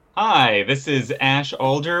Hi, this is Ash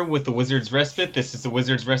Alder with the Wizard's Respite. This is the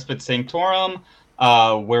Wizard's Respite Sanctorum,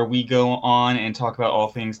 where we go on and talk about all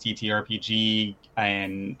things TTRPG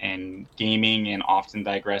and gaming, and often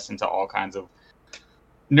digress into all kinds of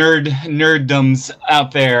nerddoms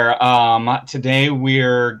out there. Today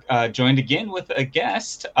we're joined again with a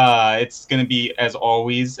guest. It's going to be, as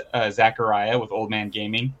always, Zachariah with Old Man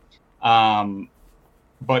Gaming.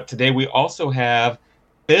 But today we also have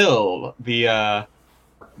Bill, the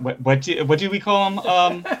what do we call him?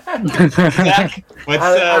 Zach?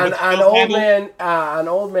 On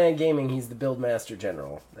Old Man Gaming, he's the Buildmaster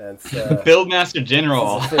General. That's Buildmaster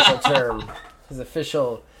General. His official term.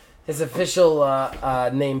 His official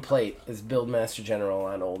nameplate is Buildmaster General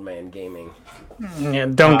on Old Man Gaming. Yeah,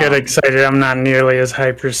 don't get excited. I'm not nearly as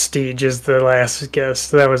high prestige as the last guest.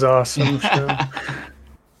 That was awesome. So.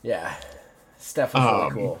 Yeah, Steph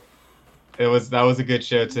was really cool. That was a good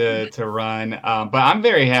show to run. But I'm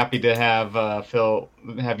very happy to have Phil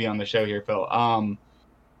have you on the show here, Phil.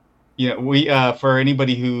 We for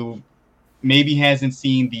anybody who maybe hasn't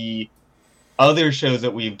seen the other shows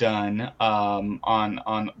that we've done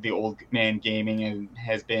on the Old Man Gaming and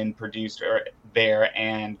has been produced there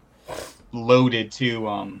and loaded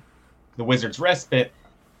to the Wizard's Respite.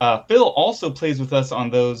 Phil also plays with us on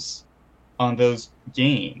those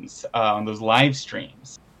games, on those live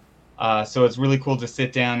streams. So it's really cool to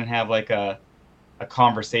sit down and have like a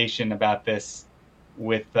conversation about this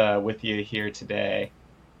with you here today.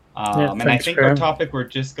 And I think our topic we're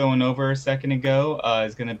just going over a second ago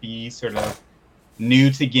is going to be sort of new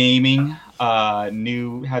to gaming, how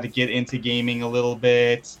to get into gaming a little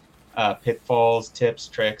bit, pitfalls, tips,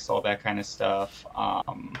 tricks, all that kind of stuff.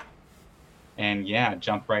 And yeah,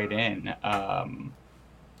 jump right in.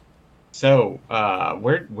 So,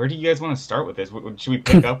 where do you guys want to start with this? Should we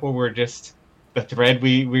pick up where we're just the thread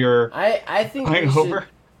we were I think going over?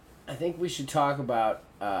 I think we should talk about,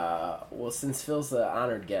 since Phil's the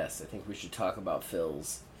honored guest, I think we should talk about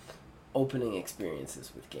Phil's opening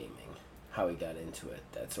experiences with gaming, how he got into it,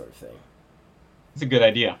 that sort of thing. It's a good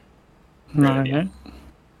idea. Right.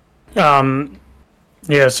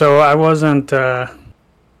 Yeah, so I wasn't...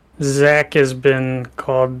 Zach has been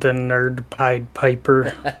called the Nerd Pied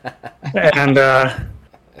Piper, and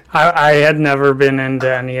I had never been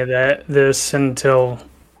into any of this until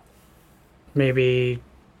maybe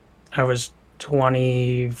I was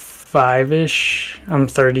 25-ish. I'm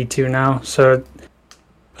 32 now, so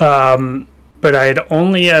but I had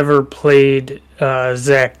only ever played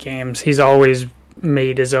Zach games. He's always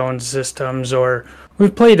made his own systems, or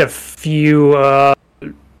we've played a few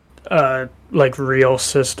like real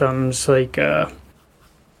systems, like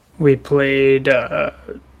we played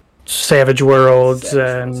Savage Worlds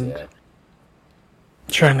trying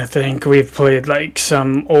to think, we've played like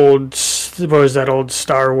some old, what was that old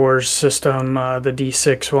Star Wars system, the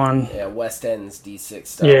D6 one? Yeah, West End's D6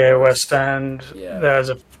 Star Wars. West End. Yeah. That was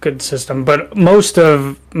a good system, but most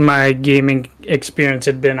of my gaming experience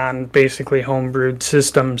had been on basically homebrewed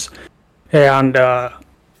systems, and I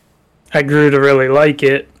grew to really like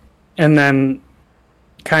it. And then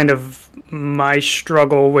kind of my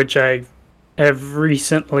struggle, which I have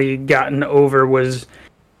recently gotten over, was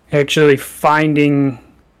actually finding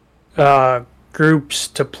groups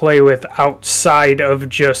to play with outside of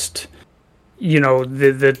just,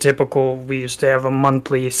 the typical, we used to have a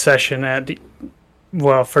monthly session at,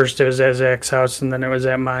 first it was at Zach's house and then it was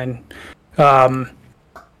at mine.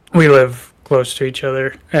 We live close to each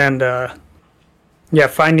other. And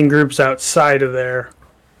finding groups outside of there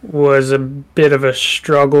was a bit of a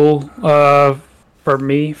struggle for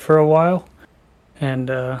me for a while, and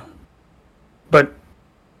but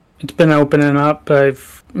it's been opening up.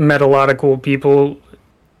 I've met a lot of cool people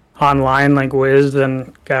online, like Wiz,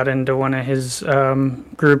 and got into one of his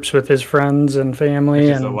groups with his friends and family.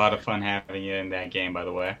 It's a lot of fun having you in that game, by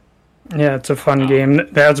the way. Yeah, it's a fun game.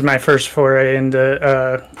 That was my first foray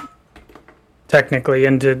into technically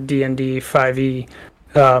into D&D 5e,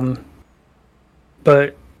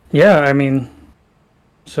 but yeah, I mean,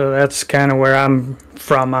 so that's kind of where I'm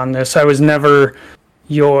from on this. I was never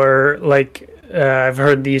I've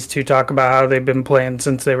heard these two talk about how they've been playing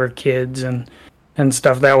since they were kids and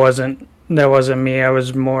stuff. That wasn't me. I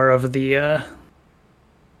was more of the, I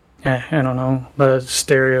don't know, the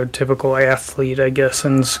stereotypical athlete, I guess,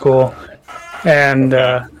 in school. And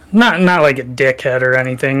not like a dickhead or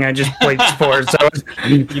anything. I just played sports.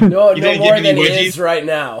 No more than he is right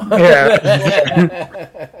now.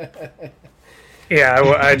 Yeah.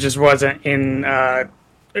 Yeah, I just wasn't in around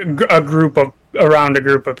a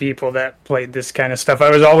group of people that played this kind of stuff. I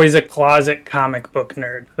was always a closet comic book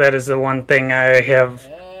nerd. That is the one thing I have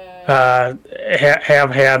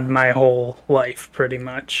have had my whole life pretty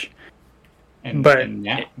much. And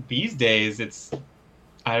now, these days, it's,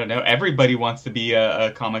 I don't know, everybody wants to be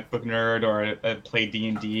a comic book nerd or play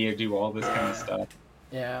D&D or do all this kind of stuff.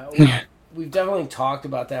 Yeah, we've definitely talked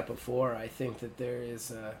about that before. I think that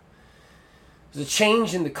there's a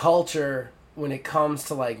change in the culture when it comes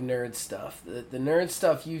to like nerd stuff. The nerd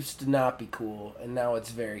stuff used to not be cool, and now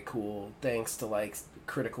it's very cool thanks to like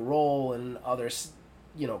Critical Role and other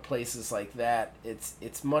places like that.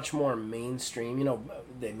 It's much more mainstream.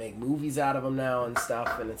 They make movies out of them now and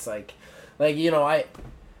stuff, and it's like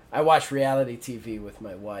I watch reality TV with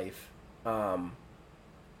my wife, and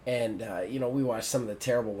we watch some of the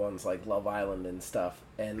terrible ones like Love Island and stuff,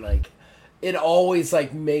 and like it always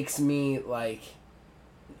like makes me like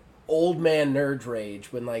old man nerd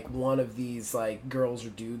rage when like one of these like girls or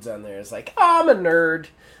dudes on there is like, oh, I'm a nerd,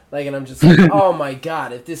 like, and I'm just like, oh my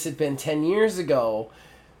god, if this had been 10 years ago,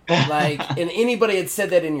 like, and anybody had said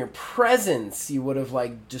that in your presence, you would have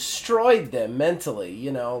like destroyed them mentally,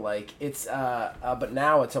 like it's but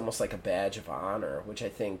now it's almost like a badge of honor, which I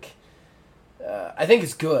think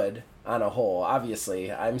is good on a whole. Obviously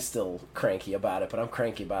I'm still cranky about it, but I'm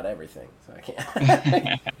cranky about everything, so I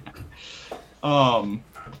can't.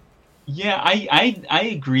 Yeah, I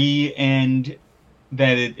agree, and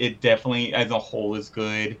that it definitely as a whole is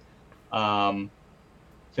good.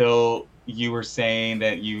 Phil, you were saying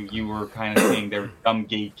that you were kind of saying there was some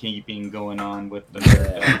gatekeeping going on with the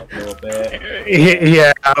nerd stuff a little bit.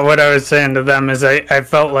 Yeah, what I was saying to them is I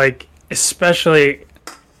felt like, especially,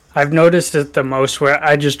 I've noticed it the most where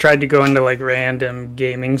I just tried to go into like random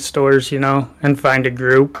gaming stores, and find a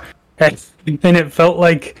group, and it felt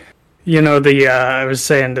like, I was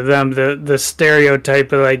saying to them, the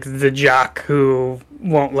stereotype of like the jock who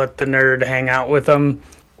won't let the nerd hang out with him.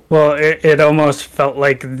 Well, it almost felt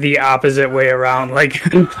like the opposite way around. Like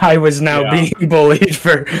I was now being bullied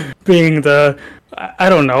for being I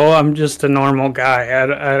don't know. I'm just a normal guy.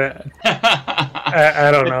 I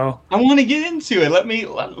don't know. I want to get into it. Let's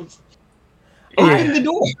open the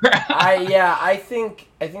door. I think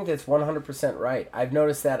that's 100% right. I've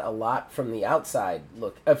noticed that a lot from the outside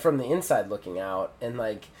from the inside looking out, and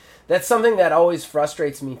like that's something that always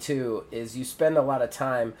frustrates me too. Is you spend a lot of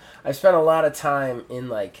time. I've spent a lot of time in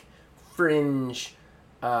like fringe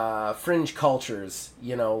cultures.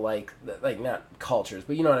 Like not cultures,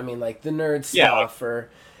 but you know what I mean, like the nerd stuff, or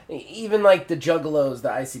even like the juggalos, the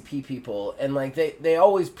ICP people, and like they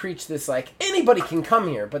always preach this like anybody can come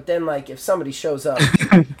here, but then like if somebody shows up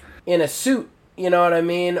in a suit, you know what I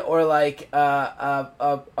mean, or like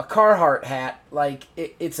a Carhartt hat, like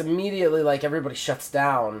it's immediately like everybody shuts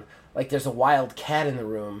down, like there's a wild cat in the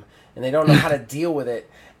room and they don't know how to deal with it.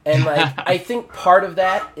 And like I think part of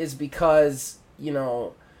that is because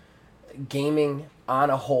gaming on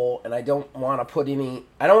a whole, and I don't want to put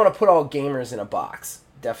all gamers in a box.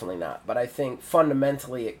 Definitely not. But I think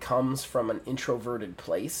fundamentally it comes from an introverted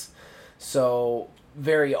place. So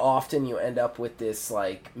very often you end up with this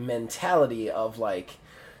like mentality of like,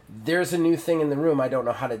 there's a new thing in the room, I don't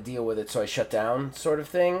know how to deal with it, so I shut down, sort of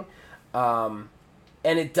thing. And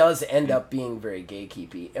it does end up being very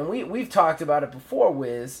gatekeepy. And we've talked about it before,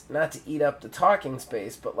 Wiz, not to eat up the talking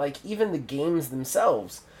space, but like even the games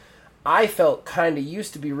themselves, I felt kind of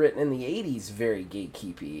used to be written in the 80s very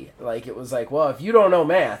gatekeepy. Like, it was like, well, if you don't know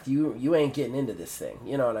math, you ain't getting into this thing.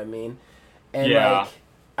 You know what I mean? And, like,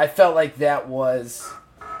 I felt like that was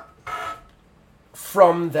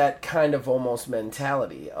from that kind of almost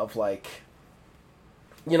mentality of, like,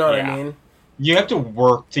 you know what I mean? You have to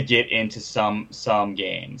work to get into some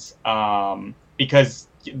games. Because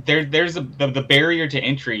there's the barrier to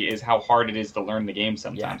entry is how hard it is to learn the game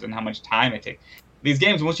sometimes and how much time it takes. These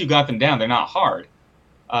games, once you got them down, they're not hard.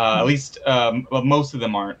 At least most of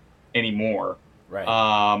them aren't anymore. Right.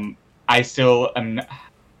 I still am,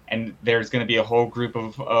 and there's going to be a whole group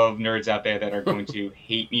of nerds out there that are going to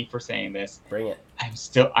hate me for saying this. Bring it.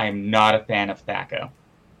 I am not a fan of THAC0.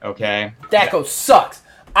 Okay? THAC0 sucks.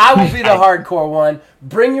 I will be the hardcore one.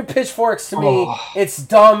 Bring your pitchforks to me. It's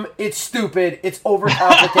dumb. It's stupid. It's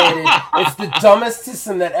overcomplicated. It's the dumbest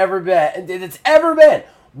system that it's ever been.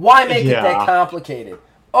 Why make it that complicated?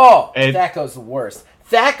 THAC0's the worst.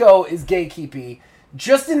 THAC0 is gatekeepy.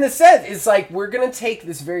 Just in the sense, it's like, we're going to take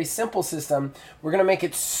this very simple system, we're going to make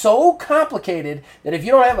it so complicated that if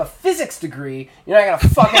you don't have a physics degree, you're not going to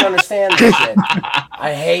fucking understand this shit.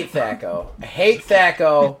 I hate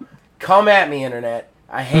THAC0. Come at me, Internet.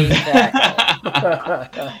 I hate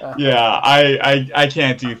THAC0. Yeah, I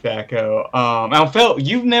can't do THAC0. Now, Phil,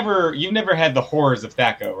 you've never had the horrors of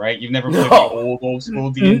THAC0, right? You've never played the old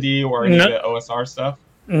school D&D or any of the OSR stuff?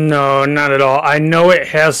 No, not at all. I know it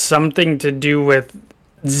has something to do with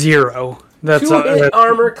 0. That's Two-hit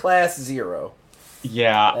armor class 0.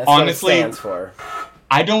 Yeah, That's honestly, what it stands for.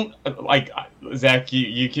 I don't like Zach.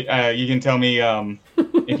 You can tell me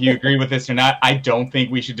if you agree with this or not. I don't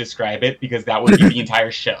think we should describe it because that would be the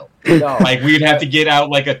entire show. No, Like we'd have to get out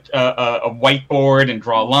like a whiteboard and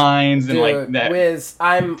draw lines and dude, like that. Wiz,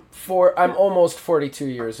 I'm almost 42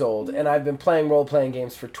 years old, and I've been playing role-playing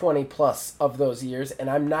games for 20 plus of those years, and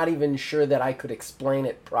I'm not even sure that I could explain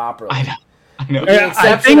it properly. I know. With the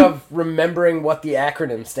exception of remembering what the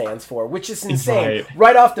acronym stands for, which is insane.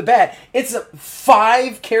 Right off the bat, it's a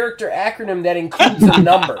 5-character acronym that includes a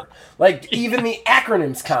number. Like, even the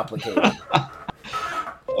acronym's complicated. God!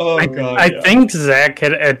 I think Zach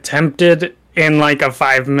had attempted in like a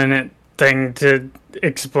 5-minute thing to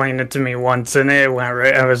explain it to me once, and it went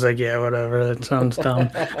right. I was like, yeah, whatever. That sounds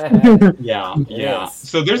dumb. Yeah. Yes.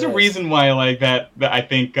 So there's a reason why like that I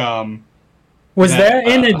think. Was that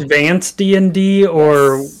in advanced D&D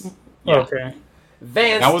or Yeah. okay?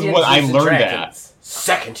 Advanced That was what I Dungeons and learned Dragons,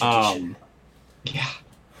 second edition. Yeah,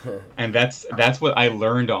 and that's what I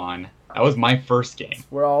learned on. That was my first game.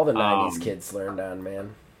 Where all the 90s kids learned on,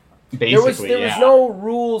 man. Basically, there was no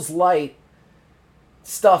rules light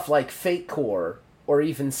stuff like Fate Core or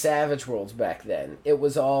even Savage Worlds back then. It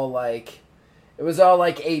was all like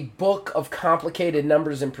a book of complicated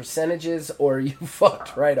numbers and percentages, or you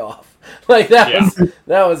fucked right off. Like that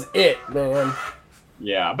was it, man.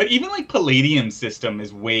 Yeah, but even like Palladium system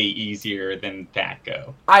is way easier than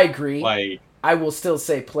THATGO. I agree. Like, I will still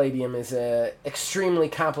say Palladium is a extremely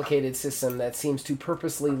complicated system that seems to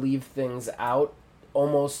purposely leave things out,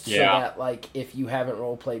 almost so that like if you haven't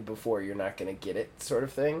role played before, you're not going to get it, sort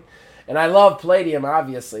of thing. And I love Palladium.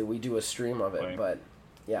 Obviously, we do a stream of it, but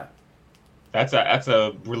yeah. That's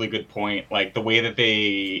a really good point. Like the way that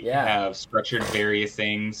they have structured various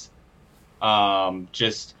things,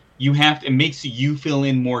 just it makes you fill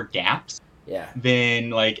in more gaps. Yeah. Than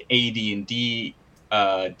like AD&D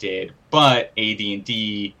did, but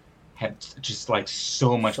AD&D had just like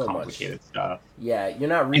so much complicated stuff. Yeah, you're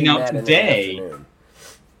not reading that today, in the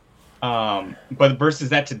afternoon. But versus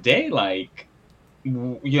that today, like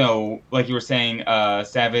like you were saying,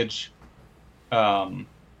 Savage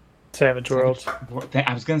Worlds.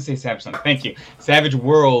 I was gonna say Savage something. Thank you. Savage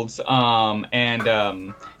Worlds,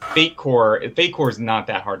 and Fate Core. Fate Core is not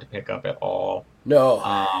that hard to pick up at all. No.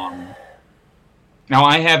 Now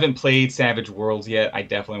I haven't played Savage Worlds yet. I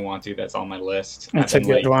definitely want to. That's on my list. That's a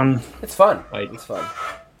good one. It's fun. It's fun.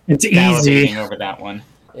 It's easy. Over that one.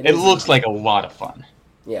 It looks like a lot of fun.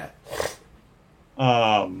 Yeah.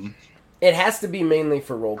 It has to be mainly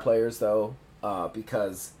for role players though,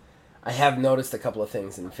 because I have noticed a couple of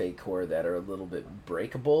things in Fate Core that are a little bit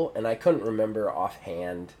breakable, and I couldn't remember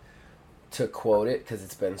offhand to quote it because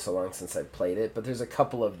it's been so long since I played it. But there's a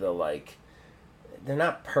couple of the they're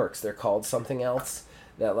not perks, they're called something else,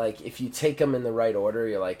 that like if you take them in the right order,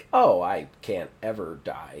 you're like, oh, I can't ever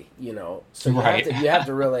die, so you have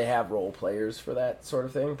to really have role players for that sort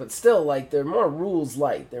of thing. But still, like, they're more rules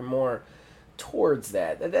light, they're more towards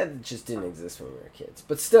that just didn't exist when we were kids.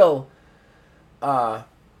 But still, I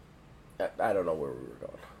don't know where we were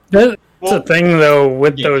going. That's the thing though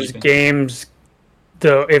with those games,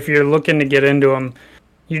 though, if you're looking to get into them,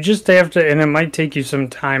 you just have to, and it might take you some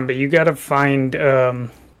time, but you got to find a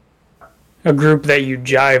group that you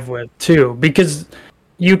jive with too, because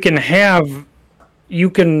you can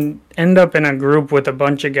end up in a group with a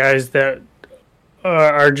bunch of guys that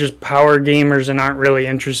are just power gamers and aren't really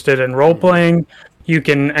interested in role playing. You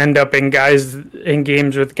can end up in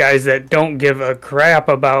games with guys that don't give a crap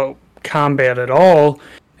about combat at all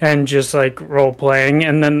and just like role playing,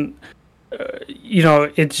 and then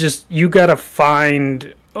it's just you got to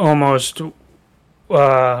find almost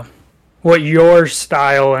what your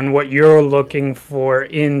style and what you're looking for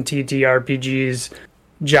in TTRPGs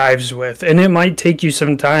jives with. And it might take you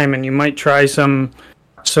some time, and you might try some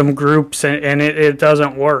groups and it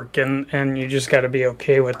doesn't work, and you just got to be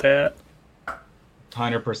okay with that.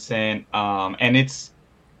 100%. And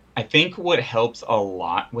I think what helps a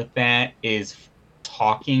lot with that is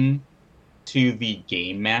talking to the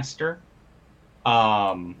game master.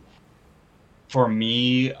 For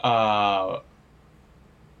me,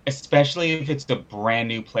 especially if it's a brand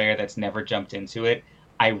new player that's never jumped into it,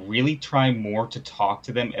 I really try more to talk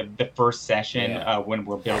to them at the first session when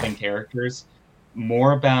we're building characters,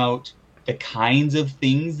 more about the kinds of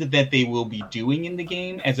things that they will be doing in the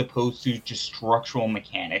game as opposed to just structural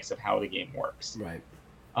mechanics of how the game works. Right.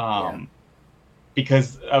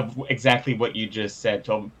 because of exactly what you just said,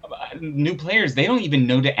 Phil. New players, they don't even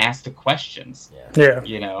know to ask the questions. Yeah.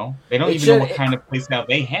 You know, they don't even know what kind of playstyle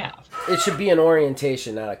they have. It should be an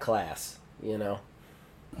orientation, not a class. You know.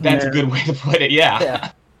 That's a good way to put it.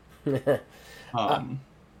 Yeah.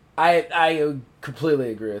 I completely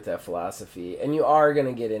agree with that philosophy, and you are going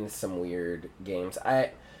to get into some weird games.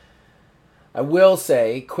 I will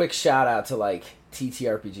say, quick shout out to like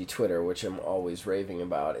TTRPG Twitter, which I'm always raving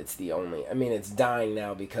about. It's the only. I mean, it's dying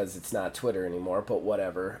now because it's not Twitter anymore, but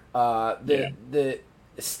whatever.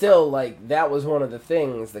 Still, like, that was one of the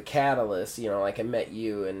things, the catalyst. You know, like I met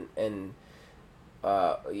you and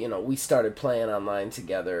you know, we started playing online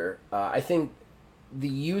together. I think the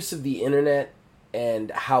use of the internet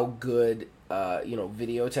and how good you know,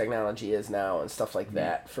 video technology is now and stuff like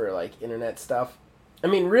that for like internet stuff. I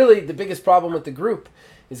mean, really, the biggest problem with the group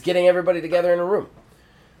is getting everybody together in a room.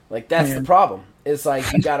 Like, that's the problem. It's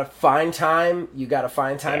like, you gotta find time. You gotta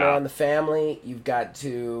find time around the family. You've got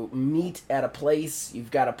to meet at a place.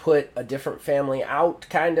 You've got to put a different family out,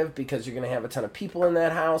 kind of, because you're gonna have a ton of people in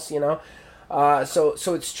that house, you know? So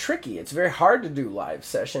it's tricky. It's very hard to do live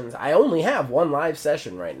sessions. I only have one live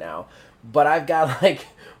session right now, but I've got like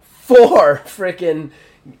 4 freaking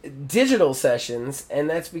digital sessions, and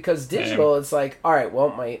that's because digital, it's like, all right, well,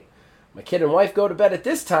 my kid and wife go to bed at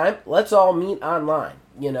this time. Let's all meet online,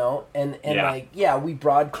 you know? And like, yeah, we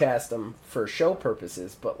broadcast them for show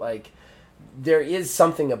purposes, but like, there is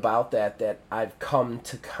something about that I've come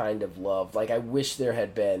to kind of love. Like, I wish there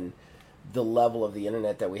had been the level of the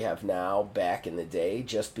internet that we have now back in the day,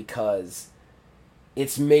 just because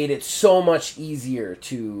it's made it so much easier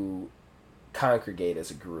to congregate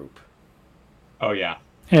as a group. Oh yeah,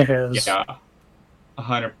 it is. Yeah,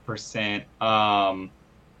 100%.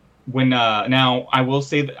 When now I will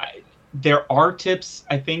say that there are tips,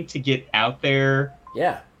 I think, to get out there.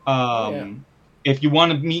 Yeah. If you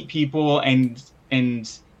want to meet people, and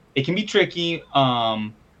it can be tricky.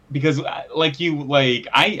 Because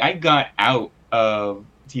I got out of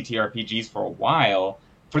TTRPGs for a while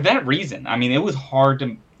for that reason. I mean, it was hard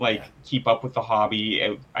to keep up with the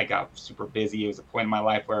hobby. I got super busy. It was a point in my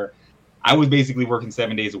life where I was basically working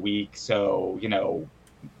 7 days a week. So, you know,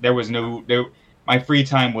 my free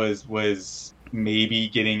time was maybe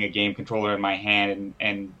getting a game controller in my hand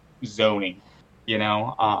and zoning, you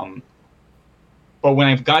know. But when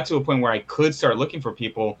I got to a point where I could start looking for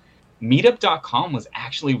people, Meetup.com was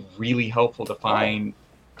actually really helpful to find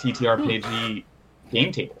TTRPG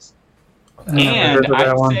game tables. And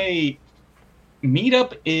I'd say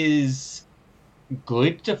Meetup is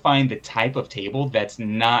good to find the type of table that's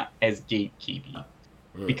not as gatekeepy.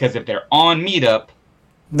 Because if they're on Meetup,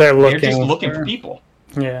 they're just looking for people.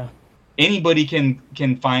 Yeah. Anybody can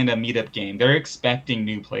find a Meetup game. They're expecting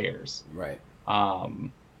new players. Right.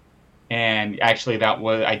 And actually,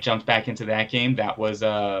 I jumped back into that game. That was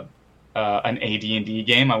an AD&D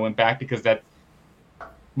game. I went back because that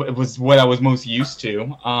was what I was most used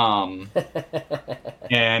to.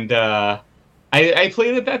 And I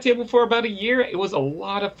played at that table for about a year. It was a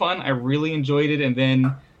lot of fun. I really enjoyed it. And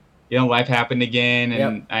then, you know, life happened again,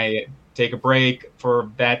 and I take a break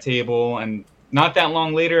for that table. And not that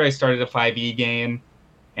long later, I started a 5e game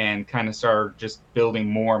and kind of started just building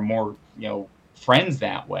more and more, you know, friends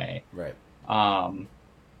that way. Right.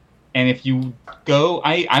 And if you go,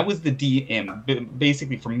 I was the DM.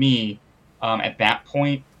 Basically, for me, at that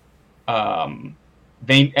point,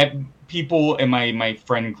 people in my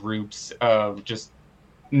friend groups just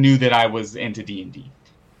knew that I was into D&D,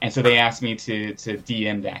 and so they asked me to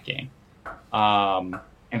DM that game.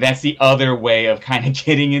 And that's the other way of kind of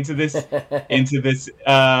getting into this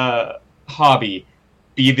hobby.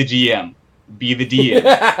 Be the GM. Be the DM.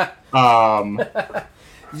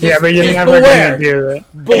 Yeah, but you're never going to do that.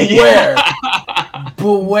 Beware.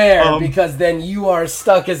 Beware, because then you are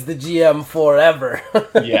stuck as the GM forever.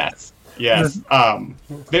 Yes.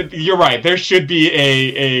 You're right. There should be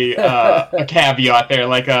a caveat there,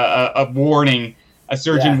 like a warning, a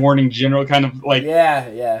surgeon warning, general kind of like.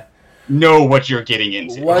 Yeah. Know what you're getting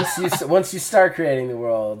into. Once you start creating the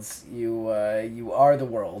worlds, you are the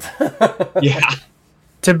world. Yeah.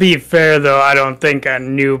 To be fair, though, I don't think a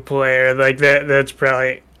new player like that's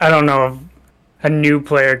probably, I don't know if a new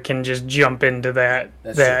player can just jump into that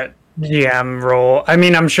GM role. I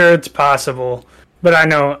mean, I'm sure it's possible, but I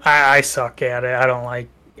know I suck at it. I don't like.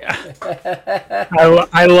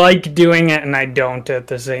 I like doing it, and I don't at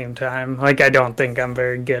the same time. Like, I don't think I'm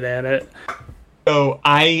very good at it. So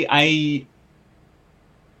I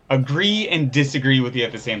agree and disagree with you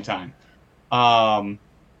at the same time.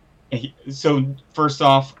 So first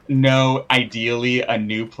off, no, ideally a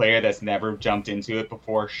new player that's never jumped into it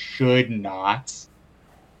before should not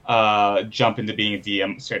jump into being a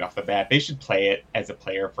DM straight off the bat. They should play it as a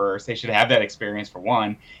player first. They should have that experience for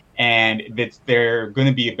one, and they're going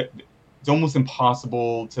to be a bit. It's almost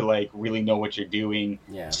impossible to like really know what you're doing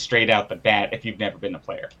straight out the bat if you've never been a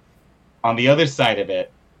player. On the other side of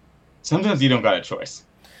it, sometimes you don't got a choice,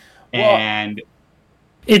 and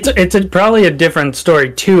it's probably a different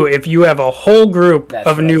story too. If you have a whole group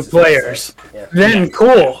of new players, then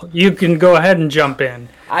cool, you can go ahead and jump in.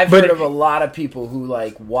 I've heard of a lot of people who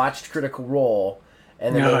like watched Critical Role,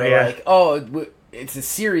 and then they were like, "Oh, it's a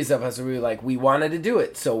series of us." We were like, we wanted to do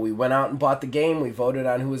it, so we went out and bought the game. We voted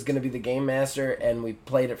on who was going to be the game master, and we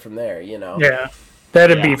played it from there. You know? Yeah,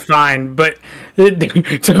 that'd be fine, but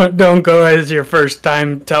don't go as your first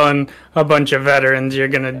time telling a bunch of veterans you're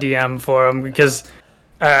going to DM for them because.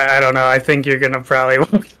 I don't know. I think you're going to probably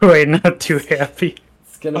walk away not too happy.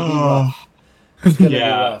 It's going to be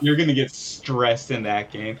rough. You're going to get stressed in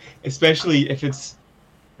that game, especially if it's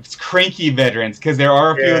cranky veterans, because there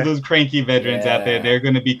are a few of those cranky veterans out there. They're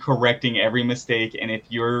going to be correcting every mistake, and if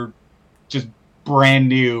you're just brand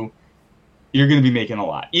new, you're going to be making a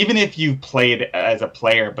lot. Even if you've played as a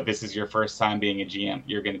player, but this is your first time being a GM,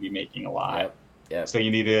 you're going to be making a lot. Yep. So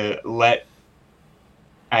you need to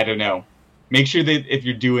make sure that if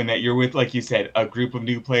you're doing that, you're with, like you said, a group of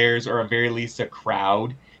new players or at very least a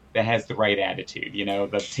crowd that has the right attitude. You know,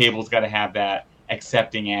 the table's got to have that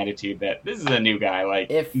accepting attitude that this is a new guy,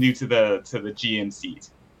 new to the GM seat.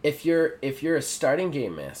 If you're a starting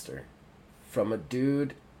game master from a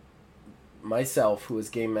dude, myself, who has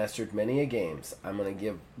game mastered many a games, I'm gonna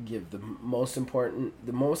give the most important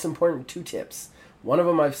 2 tips. One of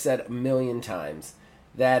them I've said a million times.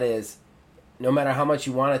 That is, no matter how much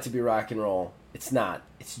you want it to be rock and roll, it's not.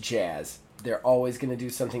 It's jazz. They're always going to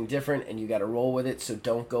do something different, and you got to roll with it. So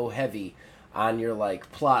don't go heavy on your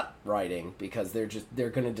plot writing, because they're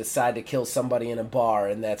going to decide to kill somebody in a bar,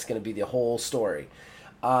 and that's going to be the whole story.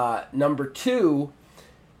 Number 2,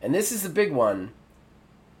 and this is the big one.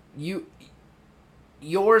 Your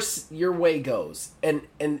way goes, and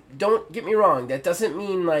don't get me wrong. That doesn't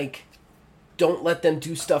mean don't let them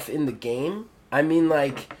do stuff in the game. I mean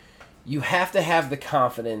you have to have the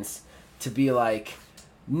confidence to be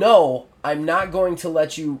no, I'm not going to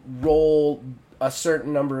let you roll a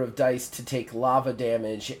certain number of dice to take lava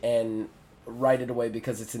damage and write it away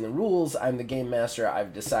because it's in the rules. I'm the game master.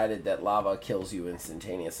 I've decided that lava kills you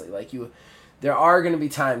instantaneously. There are going to be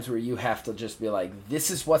times where you have to just be this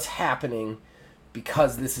is what's happening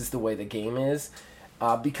because this is the way the game is.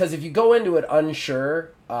 Because if you go into it unsure,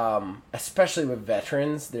 especially with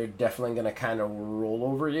veterans, they're definitely going to kind of roll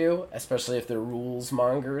over you, especially if they're rules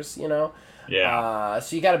mongers, you know? Yeah.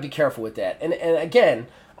 So you got to be careful with that. And again,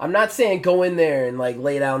 I'm not saying go in there and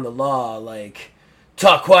lay down the law,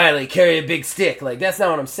 talk quietly, carry a big stick. That's not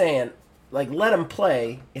what I'm saying. Let them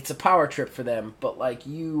play. It's a power trip for them, but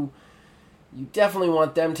you definitely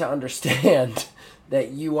want them to understand that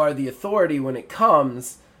you are the authority when it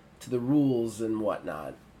comes to the rules and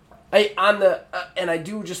whatnot. And I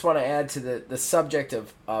do just want to add to the subject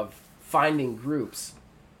of finding groups.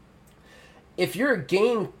 If you're a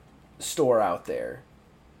game store out there,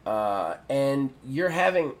 and you're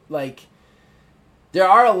having there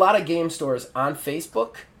are a lot of game stores on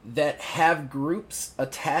Facebook that have groups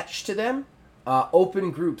attached to them,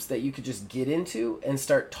 open groups that you could just get into and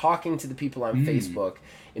start talking to the people on Facebook.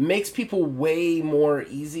 It makes people way more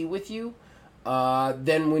easy with you.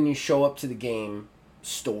 Then when you show up to the game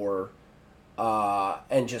store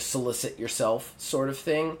and just solicit yourself sort of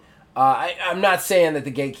thing. I'm not saying that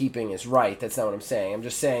the gatekeeping is right. That's not what I'm saying. I'm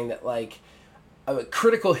just saying that a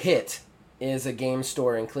Critical Hit is a game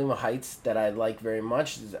store in Cleveland Heights that I like very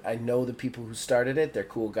much. I know the people who started it. They're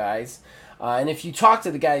cool guys. And if you talk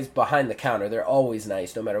to the guys behind the counter, they're always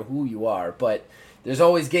nice no matter who you are. But there's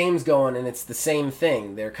always games going, and it's the same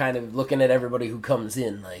thing. They're kind of looking at everybody who comes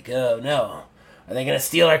in oh no, are they going to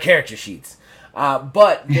steal our character sheets?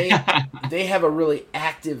 But they have a really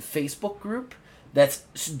active Facebook group that's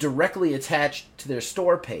directly attached to their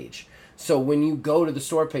store page. So when you go to the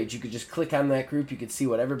store page, you could just click on that group. You could see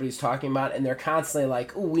what everybody's talking about, and they're constantly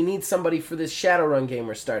 "Oh, we need somebody for this Shadowrun game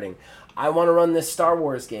we're starting. I want to run this Star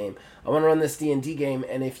Wars game. I want to run this D&D game."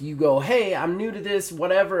 And if you go, "Hey, I'm new to this,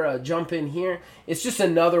 whatever, jump in here," it's just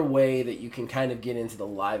another way that you can kind of get into the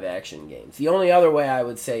live action games. The only other way I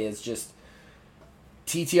would say is just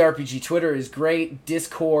TTRPG Twitter is great.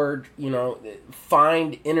 Discord,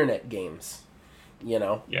 find internet games,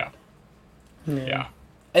 Yeah.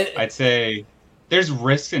 I'd say there's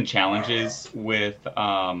risks and challenges with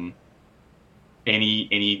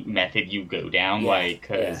any method you go down, Yeah, like,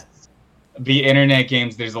 because the internet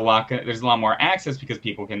games, there's a lot more access because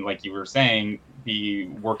people can, like you were saying, be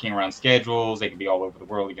working around schedules. They can be all over the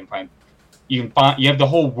world. You have the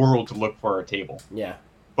whole world to look for a table. Yeah.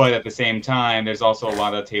 But at the same time, there's also a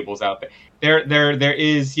lot of tables out there. There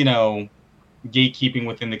is, gatekeeping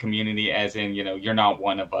within the community, as in, you're not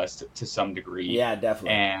one of us to some degree. Yeah,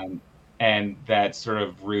 definitely. And that sort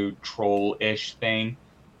of rude troll-ish thing.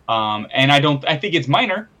 And I think it's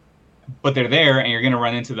minor, but they're there, and you're going to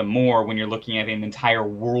run into them more when you're looking at an entire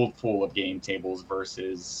world full of game tables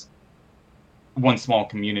versus one small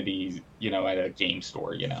community, at a game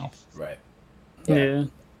store, Right. Yeah.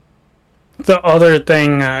 The other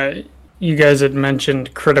thing you guys had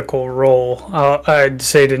mentioned, Critical Role. I'd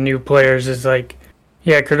say to new players is like,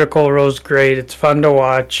 yeah, Critical Role's great. It's fun to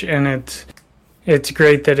watch, and it's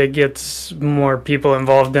great that it gets more people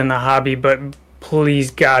involved in the hobby. But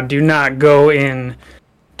please, God, do not go in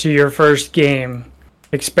to your first game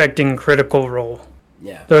expecting Critical Role.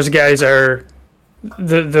 Yeah. Those guys are.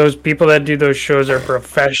 Those people that do those shows are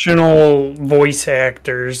professional voice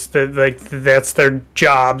actors. That's their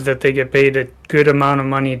job that they get paid a good amount of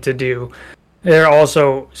money to do. They're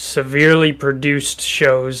also severely produced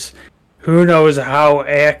shows. Who knows how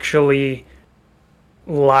actually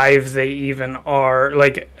live they even are?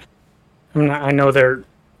 Like, I know they're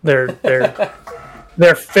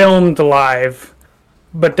filmed live.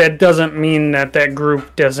 But that doesn't mean that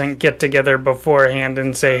group doesn't get together beforehand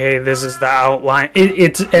and say, hey, this is the outline.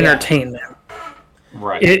 It's entertainment.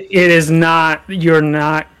 Right. It is not, you're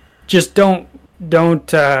not, just don't,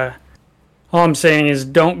 all I'm saying is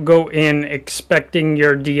don't go in expecting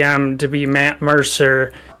your DM to be Matt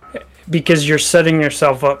Mercer, because you're setting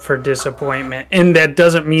yourself up for disappointment. And that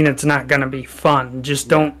doesn't mean it's not going to be fun. Just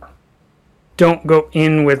don't go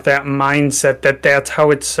in with that mindset that that's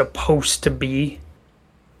how it's supposed to be.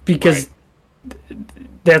 Because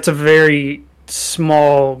that's a very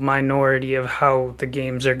small minority of how the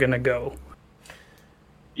games are going to go.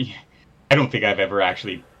 Yeah. I don't think I've ever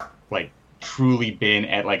actually, truly been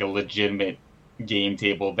at, a legitimate game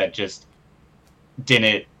table that just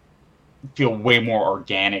didn't feel way more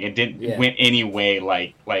organic and didn't went any way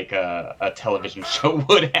like a television show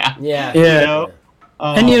would have. Yeah.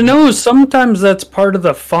 And sometimes that's part of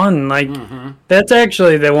the fun. That's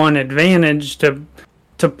actually the one advantage to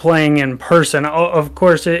playing in person. Of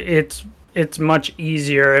course, it's much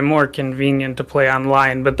easier and more convenient to play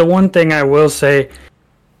online. But the one thing I will say,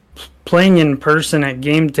 playing in person at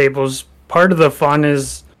game tables, part of the fun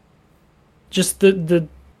is just the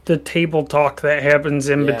table talk that happens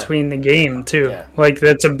in between the game too. Yeah.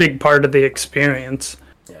 That's a big part of the experience.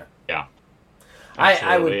 Yeah.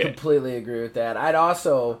 I would completely agree with that. I'd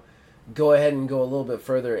also go ahead and go a little bit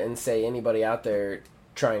further and say anybody out there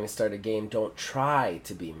trying to start a game, don't try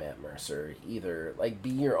to be Matt Mercer either. Be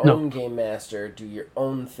your own game master, do your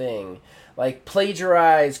own thing.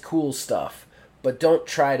 Plagiarize cool stuff, but don't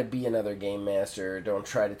try to be another game master. Don't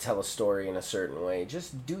try to tell a story in a certain way.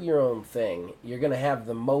 Just do your own thing. You're going to have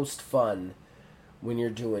the most fun when you're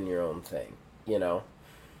doing your own thing,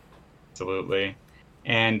 Absolutely.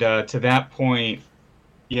 And to that point,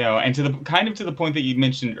 and to the point that you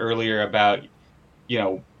mentioned earlier about,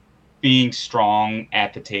 being strong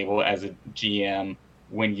at the table as a GM,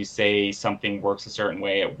 when you say something works a certain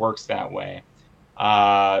way, it works that way.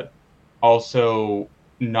 Also,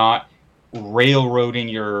 not railroading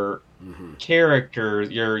your characters,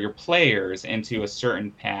 your players into a certain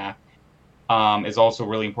path is also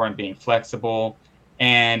really important. Being flexible,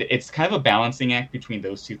 and it's kind of a balancing act between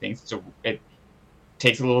those two things. So it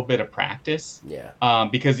takes a little bit of practice,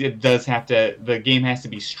 because the game has to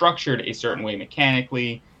be structured a certain way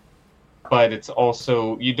mechanically. But it's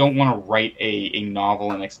also, you don't want to write a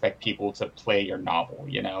novel and expect people to play your novel,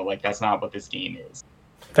 that's not what this game is.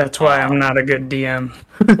 That's why I'm not a good DM.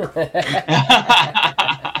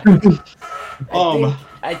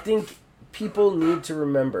 I think people need to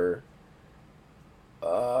remember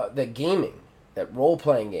that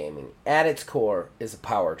role-playing gaming, at its core, is a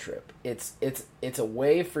power trip. It's a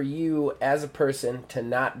way for you as a person to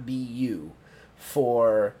not be you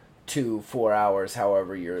for 2-4 hours,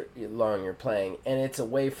 however long you're playing, and it's a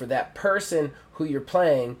way for that person who you're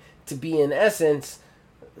playing to be, in essence,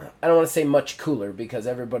 I don't want to say much cooler because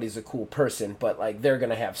everybody's a cool person, but they're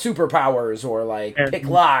gonna have superpowers or pick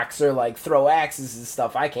locks or throw axes and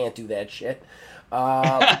stuff. I can't do that shit.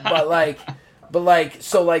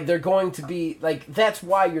 So they're going to be that's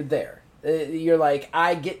why you're there. You're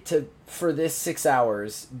I get to, for this 6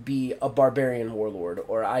 hours, be a barbarian warlord,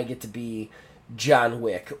 or I get to be John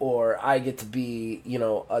Wick, or I get to be,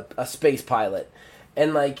 a space pilot.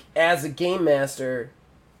 And like as a game master,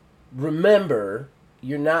 remember,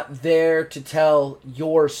 you're not there to tell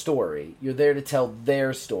your story. You're there to tell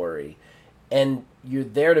their story. And you're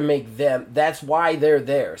there to make them, that's why they're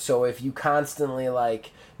there. So if you constantly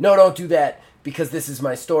like, no, don't do that because this is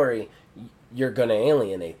my story, you're going to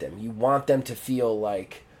alienate them. You want them to feel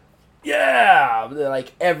like, yeah,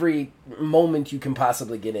 like every moment you can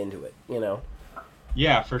possibly get into it, you know?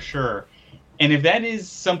 Yeah, for sure. And if that is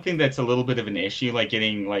something that's a little bit of an issue, like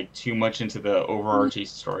getting like too much into the overarching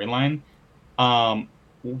storyline,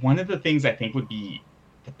 one of the things I think would be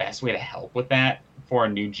the best way to help with that for a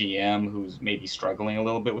new GM who's maybe struggling a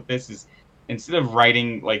little bit with this is instead of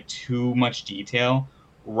writing like too much detail,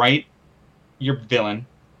 write your villain,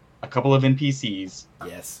 a couple of NPCs,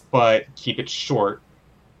 yes, but keep it short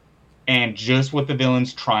and just what the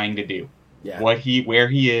villain's trying to do. Yeah. Where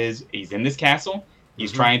he is, he's in this castle.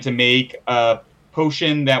 He's trying to make a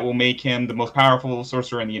potion that will make him the most powerful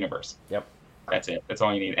sorcerer in the universe. Yep. That's it. That's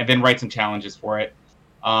all you need. And then write some challenges for it.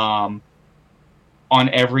 On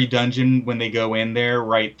every dungeon, when they go in there,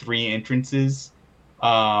 write 3 entrances.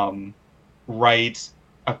 Write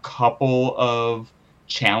a couple of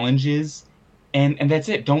challenges. And that's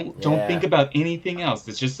it. Don't think about anything else.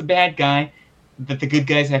 It's just the bad guy that the good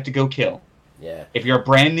guys have to go kill. Yeah. If you're a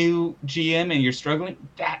brand new GM and you're struggling,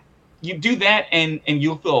 you do that and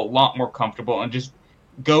you'll feel a lot more comfortable and just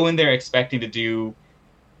go in there expecting to do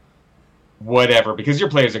whatever because your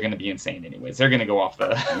players are going to be insane anyways. They're going to go off the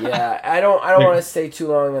Yeah, I don't want to stay too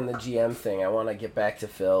long on the GM thing. I want to get back to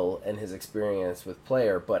Phil and his experience with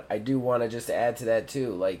player, but I do want to just add to that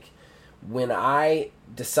too. Like when I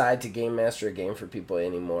decide to game master a game for people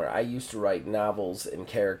anymore, I used to write novels and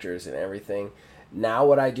characters and everything. Now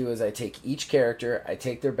what I do is I take each character, I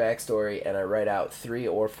take their backstory, and I write out 3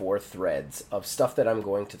 or 4 threads of stuff that I'm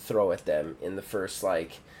going to throw at them in the first,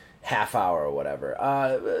 like, half hour or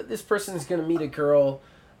whatever. This person's going to meet a girl.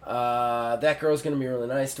 That girl's going to be really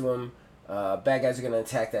nice to him. Bad guys are going to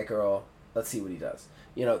attack that girl. Let's see what he does.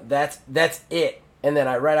 You know, that's it. And then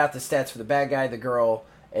I write out the stats for the bad guy, the girl,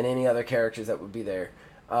 and any other characters that would be there.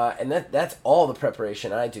 And that's all the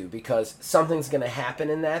preparation I do because something's going to happen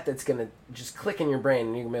in that's going to just click in your brain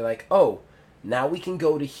and you're going to be like, oh, now we can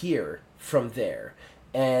go to here from there.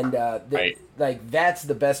 And right. like that's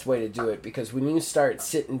the best way to do it because when you start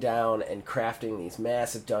sitting down and crafting these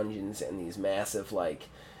massive dungeons and these massive like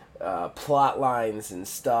plot lines and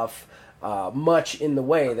stuff, much in the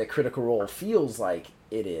way that Critical Role feels like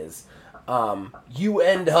it is, you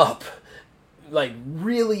end up like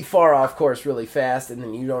really far off course really fast and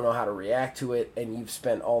then you don't know how to react to it and you've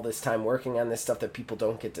spent all this time working on this stuff that people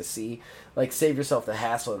don't get to see. Like save yourself the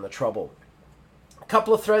hassle and the trouble. A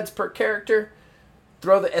couple of threads per character,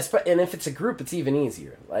 and if it's a group it's even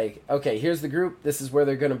easier. Like, okay, here's the group, this is where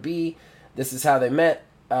they're going to be, this is how they met,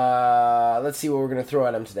 let's see what we're going to throw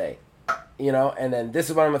at them today. You know, and then this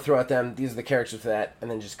is what I'm going to throw at them, these are the characters for that, and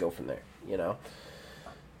then just go from there, you know.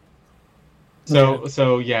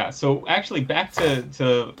 So actually back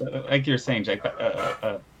to like you're saying, Jack,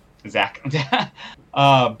 Zach,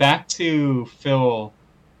 back to Phil.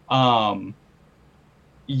 So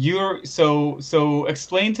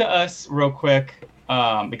explain to us real quick,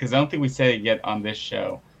 because I don't think we said it yet on this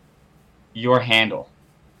show. Your handle,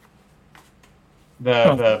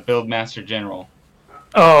 the Buildmaster General.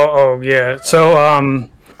 Oh yeah. So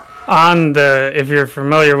on the, if you're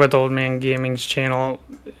familiar with Old Man Gaming's channel,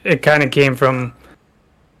 it kind of came from,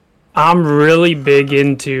 I'm really big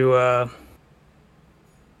into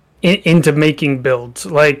making builds.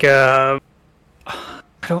 Like, I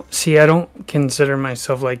don't consider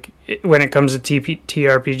myself, like, when it comes to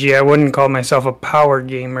TRPG, I wouldn't call myself a power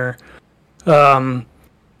gamer.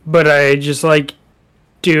 But I just like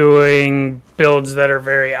doing builds that are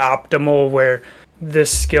very optimal, where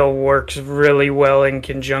this skill works really well in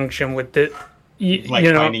conjunction with it.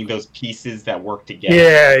 Finding those pieces that work together.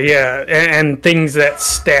 Yeah, and things that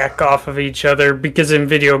stack off of each other. Because in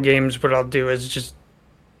video games, what I'll do is just,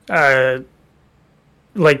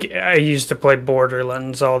 like, I used to play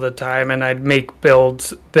Borderlands all the time, and I'd make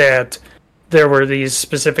builds that there were these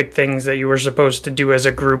specific things that you were supposed to do as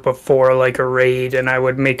a group of 4, like a raid, and I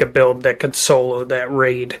would make a build that could solo that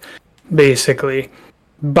raid, basically,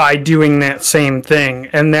 by doing that same thing.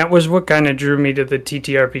 And that was what kind of drew me to the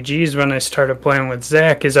TTRPGs when I started playing with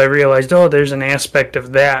Zach, is I realized, oh, there's an aspect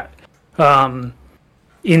of that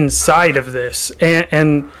inside of this.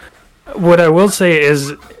 And what I will say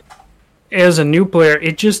is, as a new player,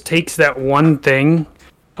 it just takes that one thing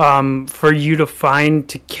for you to find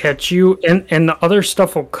to catch you, and the other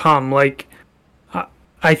stuff will come. Like,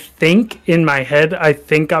 I think in my head, I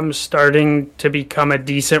think I'm starting to become a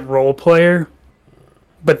decent role player.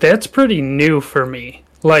 but that's pretty new for me.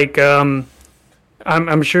 Like, I'm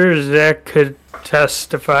sure Zach could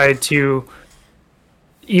testify to.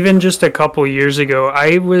 Even just a couple years ago,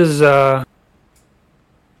 I was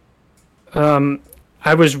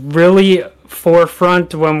really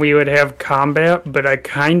forefront when we would have combat, but I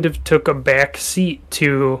kind of took a back seat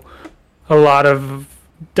to a lot of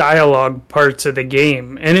dialogue parts of the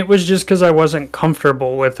game, and it was just because I wasn't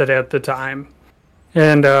comfortable with it at the time.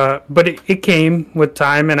 And but it came with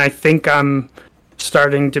time, and I think I'm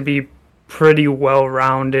starting to be pretty well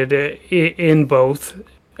rounded in both.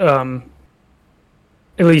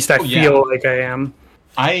 At least I feel like I am.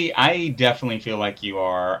 I definitely feel like you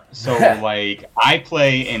are. So, like, I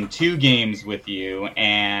play in 2 games with you,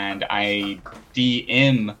 and I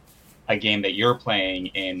DM a game that you're playing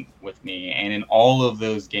in with me. And in all of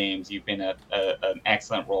those games, you've been an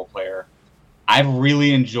excellent role player. I've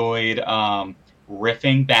really enjoyed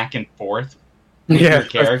riffing back and forth with your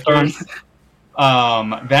characters.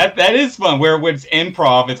 That is fun. Where when it's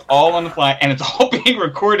improv, it's all on the fly, and it's all being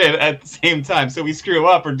recorded at the same time. So we screw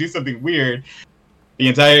up or do something weird, the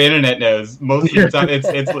entire internet knows. Most of the time,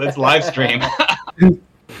 it's live stream.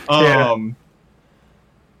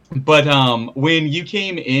 But when you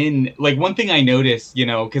came in, like, one thing I noticed,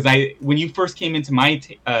 because when you first came into my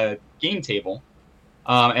game table,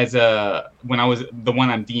 when I was the one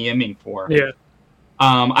I'm DMing for,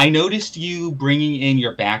 I noticed you bringing in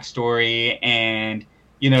your backstory and,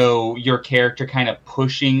 your character kind of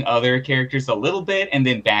pushing other characters a little bit and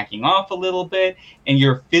then backing off a little bit. And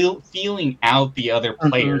you're feeling out the other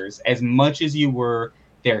players as much as you were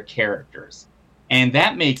their characters. And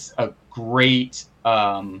that makes a great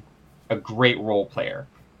role player,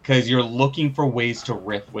 because you're looking for ways to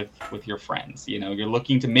riff with your friends. You're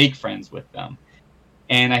looking to make friends with them.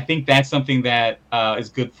 And I think that's something that is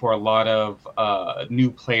good for a lot of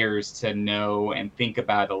new players to know and think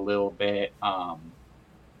about a little bit.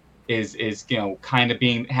 Is kind of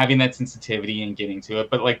having that sensitivity and getting to it.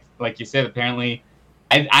 But like you said, apparently,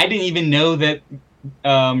 I didn't even know that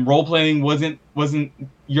role playing wasn't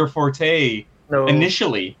your forte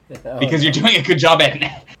initially, because you're doing a good job at it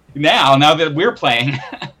now that we're playing.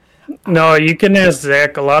 No, you can ask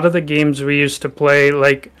Zach. A lot of the games we used to play,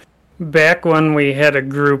 like, back when we had a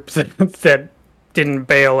group that didn't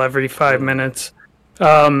bail every 5 minutes,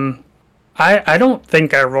 I don't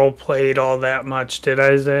think I role played all that much, did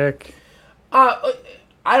I, Zach?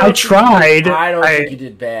 I tried. I don't think you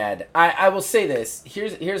did bad. I will say this.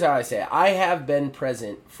 Here's how I say it. I have been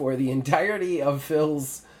present for the entirety of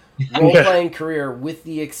Phil's role-playing career, with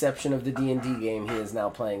the exception of the D&D game he is now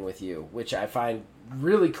playing with you, which I find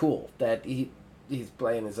really cool that he's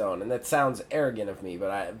playing his own. And that sounds arrogant of me,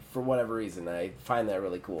 but for whatever reason, I find that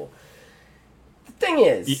really cool. The thing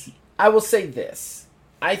is, I will say this.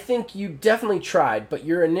 I think you definitely tried, but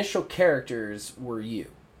your initial characters were you.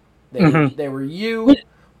 They were you,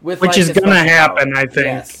 with which is going to happen, I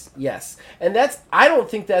think. Yes. And I don't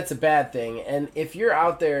think that's a bad thing. And if you're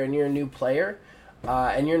out there and you're a new player,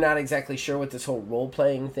 and you're not exactly sure what this whole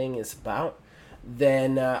role-playing thing is about,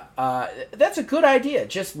 then that's a good idea.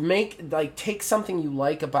 Just take something you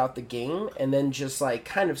like about the game and then just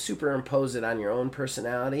kind of superimpose it on your own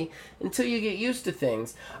personality until you get used to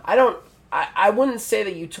things. I wouldn't say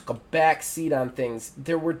that you took a back seat on things.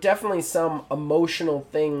 There were definitely some emotional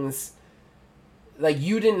things. Like,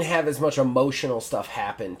 you didn't have as much emotional stuff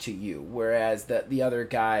happen to you, whereas the other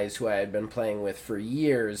guys who I had been playing with for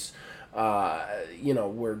years,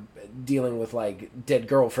 were dealing with, like, dead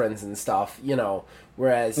girlfriends and stuff,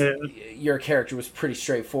 whereas your character was pretty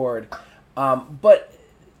straightforward. But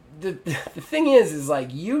the thing is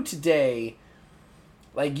like, you today,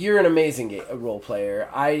 like, you're an amazing role player.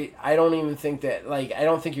 I don't even think that, like, I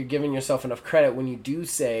don't think you're giving yourself enough credit when you do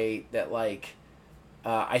say that, like,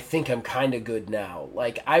 I think I'm kind of good now.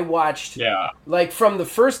 Like, I watched, like, from the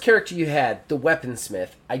first character you had, the weaponsmith.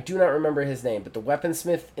 I do not remember his name, but the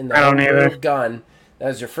weaponsmith in the gun, that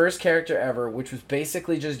was your first character ever, which was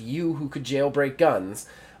basically just you who could jailbreak guns.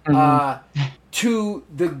 To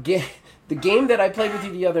the game that I played with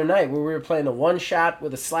you the other night, where we were playing a one-shot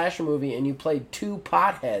with a slasher movie, and you played 2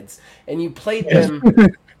 potheads, and you played them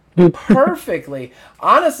perfectly.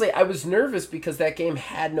 Honestly, I was nervous because that game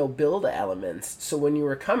had no build elements. So when you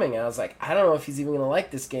were coming, I was like, I don't know if he's even going to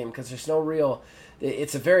like this game, because there's no real...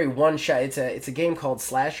 It's a very one-shot... It's a game called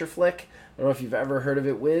Slasher Flick. I don't know if you've ever heard of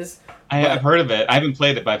it, Wiz. I've heard of it. I haven't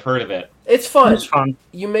played it, but I've heard of it. It's fun. It's fun.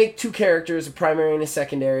 You make 2 characters, a primary and a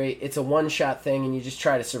secondary. It's a one-shot thing, and you just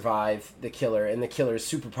try to survive the killer. And the killer is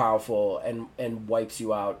super powerful and wipes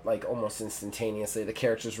you out like almost instantaneously. The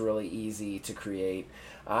character's really easy to create.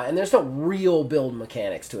 And there's no real build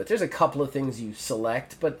mechanics to it. There's a couple of things you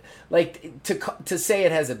select, but like to say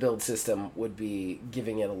it has a build system would be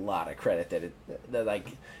giving it a lot of credit that like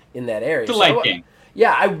in that area. It's a light game.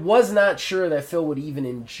 Yeah, I was not sure that Phil would even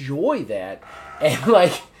enjoy that, and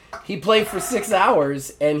like he played for 6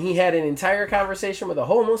 hours and he had an entire conversation with a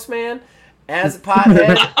homeless man as a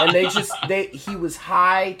pothead, and he was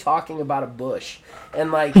high talking about a bush.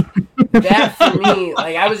 And like that for me,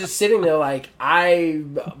 like I was just sitting there like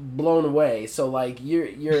I'm blown away. So like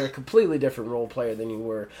you're a completely different role player than you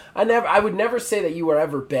were. I would never say that you were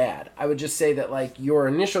ever bad. I would just say that like your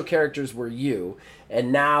initial characters were you,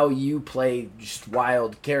 and now you play just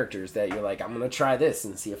wild characters that you're like, I'm gonna try this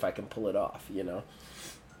and see if I can pull it off, you know?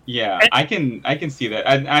 Yeah, I can see that.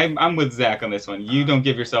 I'm with Zach on this one. You don't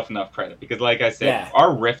give yourself enough credit because, like I said, our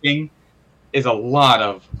riffing is a lot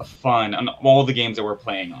of fun on all the games that we're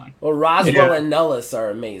playing on. Well, Roswell and Nellis are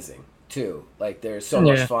amazing too. Like they're so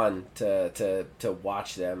much fun to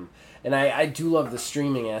watch them, and I do love the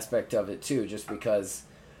streaming aspect of it too, just because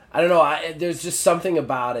I don't know. There's just something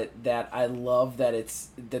about it that I love that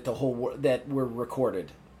that we're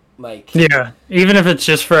recorded. Like even if it's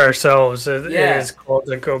just for ourselves, it is cool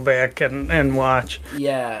to go back and watch.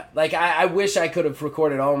 Yeah, like I wish I could have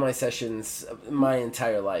recorded all my sessions my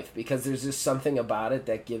entire life, because there's just something about it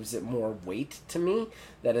that gives it more weight to me,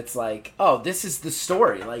 that it's like, oh, this is the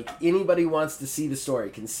story. Like anybody who wants to see the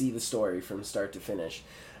story can see the story from start to finish.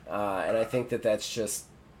 And I think that's just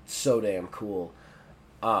so damn cool.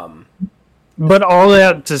 But all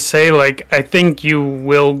that to say, like, I think you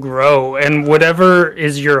will grow, and whatever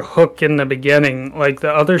is your hook in the beginning, like,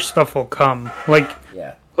 the other stuff will come. Like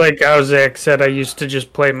how Zach said, I used to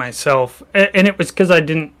just play myself, and it was because I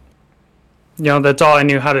didn't, that's all I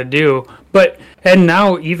knew how to do. And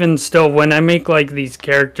now, even still, when I make, like, these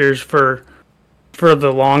characters for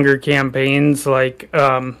the longer campaigns, like,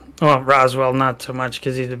 Roswell, not so much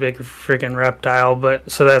because he's a big freaking reptile,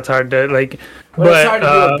 but so that's hard to like. Well, it's hard to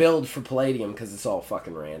do a build for Palladium because it's all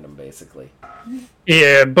fucking random, basically.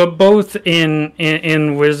 Yeah, but both in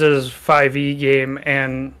Wiz's 5e game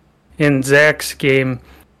and in Zach's game,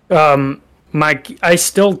 I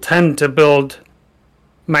still tend to build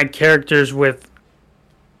my characters with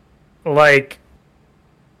like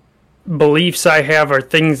beliefs I have or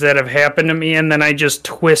things that have happened to me, and then I just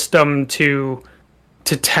twist them to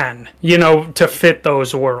 10, to fit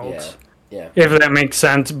those worlds. Yeah. If that makes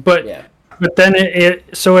sense. But then it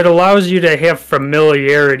allows you to have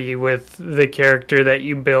familiarity with the character that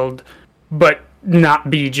you build, but not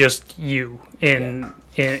be just you in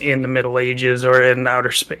the Middle Ages or in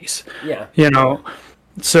outer space. Yeah.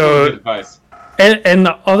 So good advice. And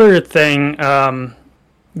the other thing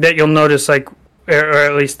that you'll notice, like, or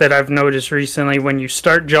at least that I've noticed recently, when you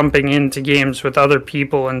start jumping into games with other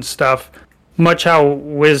people and stuff, much how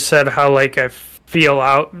Wiz said how like I feel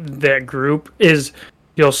out that group, is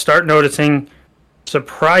you'll start noticing,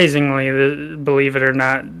 surprisingly, believe it or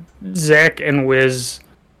not, Zach and Wiz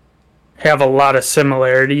have a lot of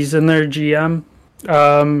similarities in their GM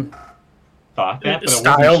Thought that, but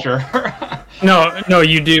style. I wasn't sure. No,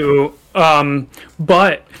 you do.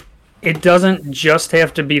 But it doesn't just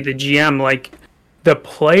have to be the GM. Like, the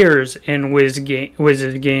players in Wiz's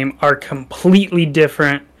game are completely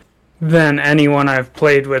different than anyone I've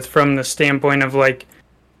played with, from the standpoint of like,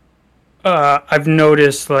 I've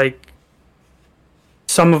noticed like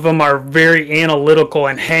some of them are very analytical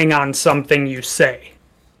and hang on something you say.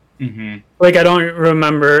 Mm-hmm. Like I don't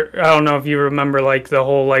know if you remember like the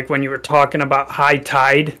whole, like when you were talking about high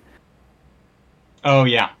tide. Oh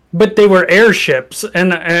yeah. But they were airships,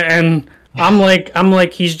 and I'm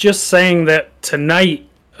like he's just saying that tonight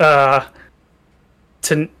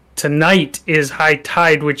is high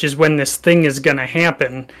tide, which is when this thing is going to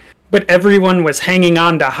happen. But everyone was hanging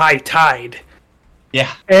on to high tide.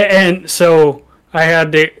 Yeah. And so I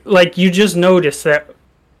had to, like, you just notice that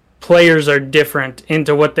players are different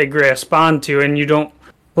into what they grasp onto, and you don't,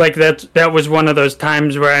 like, that was one of those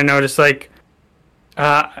times where I noticed, like,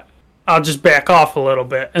 I'll just back off a little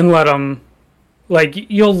bit and let them, like,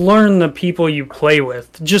 you'll learn the people you play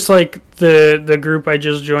with. Just like the group I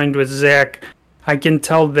just joined with Zach, I can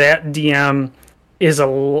tell that DM is,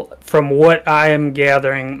 from what I am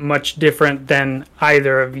gathering, much different than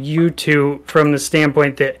either of you two, from the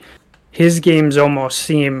standpoint that his games almost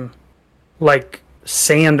seem like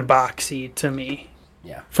sandboxy to me.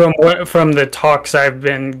 Yeah. From the talks I've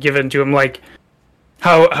been given to him, like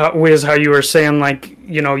how Wiz, how you were saying, like,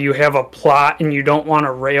 you know, you have a plot and you don't want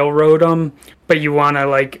to railroad them, but you want to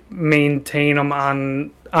like maintain them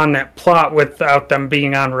on that plot without them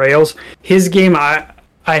being on rails. His game, I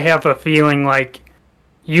have a feeling like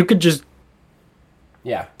you could just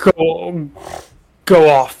go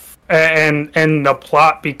off, and the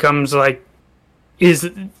plot becomes like,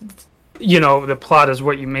 the plot is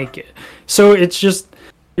what you make it. So it's just,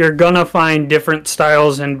 you're gonna find different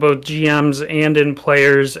styles in both GMs and in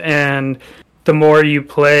players, and the more you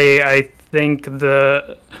play, I think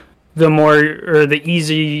the more, or the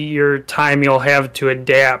easier time you'll have to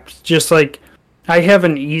adapt. Just like I have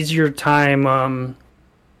an easier time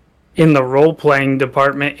in the role-playing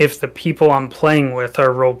department if the people I'm playing with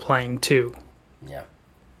are role-playing too.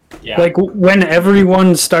 Yeah. Like when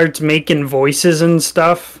everyone starts making voices and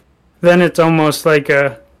stuff, then it's almost like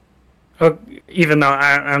even though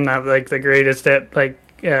I'm not like the greatest at like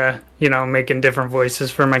making different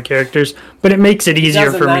voices for my characters, but it makes it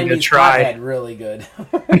easier for me to try. Really good.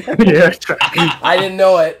 Yeah, I didn't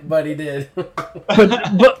know it, but he did.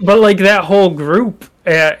 but like that whole group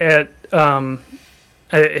at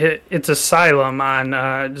it's Asylum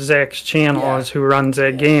on Zach's channel is who runs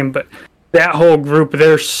that game, but that whole group,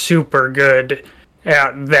 they're super good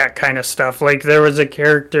at that kind of stuff. Like there was a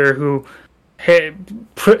character who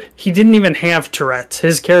he didn't even have Tourette's.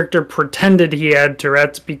 His character pretended he had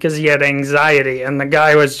Tourette's because he had anxiety, and the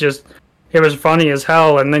guy was just, it was funny as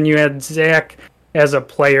hell. And then you had Zach as a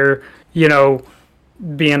player,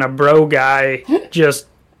 being a bro guy, just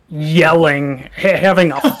yelling,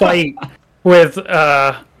 having a fight with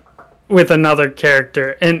another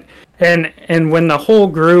character. And when the whole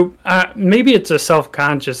group, maybe it's a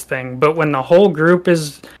self-conscious thing, but when the whole group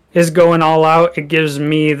is going all out, it gives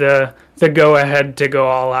me the go-ahead to go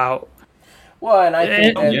all out. Well, and I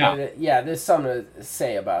think there's something to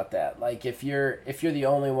say about that. Like if you're the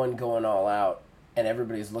only one going all out and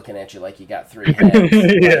everybody's looking at you like you got three heads,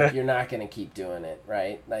 like, you're not going to keep doing it,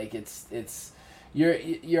 right? Like it's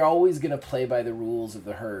you're always going to play by the rules of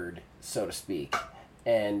the herd, so to speak.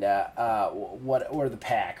 And or the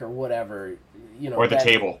pack or whatever, or the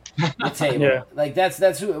table. The table, like that's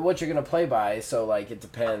what you're gonna play by. So like it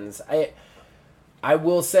depends. I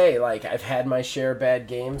will say, like, I've had my share of bad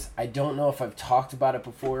games. I don't know if I've talked about it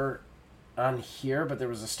before on here, but there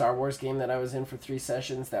was a Star Wars game that I was in for 3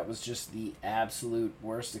 sessions that was just the absolute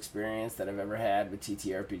worst experience that I've ever had with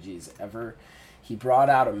TTRPGs ever. He brought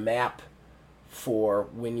out a map for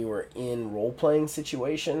when you were in role-playing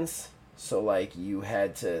situations. So, like, you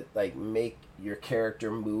had to, like, make your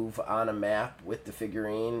character move on a map with the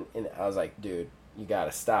figurine. And I was like, dude, you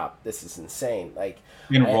gotta stop. This is insane. Like,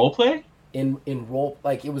 in roleplay? In role,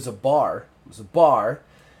 like, it was a bar. It was a bar.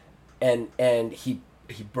 And he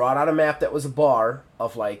brought out a map that was a bar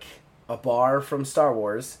of, like, a bar from Star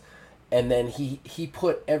Wars. And then he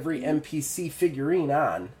put every NPC figurine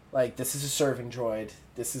on. Like, this is a serving droid.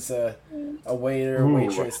 This is a waiter,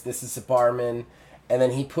 waitress. This is a barman. And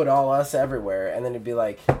then he put all us everywhere, and then he'd be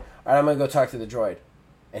like, all right, I'm going to go talk to the droid.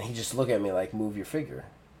 And he'd just look at me like, move your figure.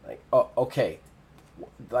 Like, oh, okay.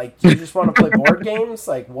 Like, do you just want to play board games?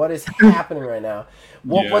 Like, what is happening right now?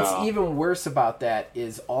 What's even worse about that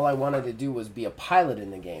is all I wanted to do was be a pilot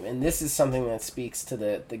in the game. And this is something that speaks to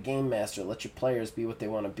the game master. Let your players be what they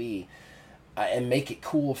want to be and make it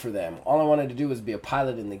cool for them. All I wanted to do was be a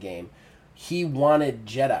pilot in the game. He wanted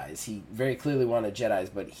Jedis. He very clearly wanted Jedis,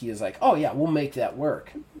 but he was like, oh, yeah, we'll make that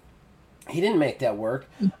work. He didn't make that work.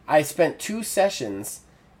 I spent 2 sessions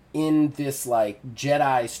in this, like,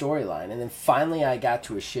 Jedi storyline, and then finally I got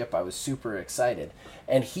to a ship. I was super excited.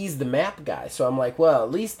 And he's the map guy, so I'm like, well,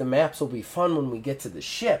 at least the maps will be fun when we get to the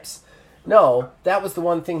ships. No, that was the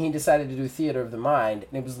one thing he decided to do Theater of the Mind,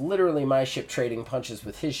 and it was literally my ship trading punches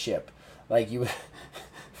with his ship. Like, you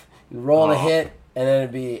roll a hit, and then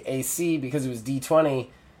it'd be AC, because it was D20.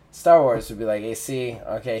 Star Wars would be like, AC,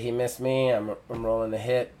 okay, he missed me, I'm rolling the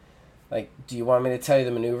hit. Like, do you want me to tell you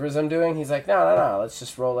the maneuvers I'm doing? He's like, no, let's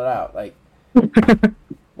just roll it out. Like,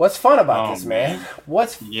 what's fun about this, man?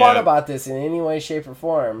 What's fun about this in any way, shape, or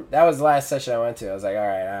form? That was the last session I went to. I was like, all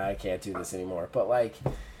right, I can't do this anymore. But, like,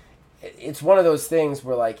 it's one of those things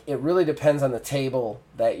where, like, it really depends on the table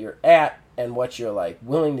that you're at and what you're, like,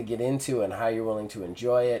 willing to get into and how you're willing to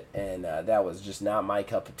enjoy it. And that was just not my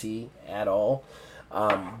cup of tea at all.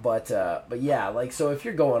 But yeah, like, so if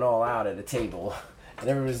you're going all out at a table and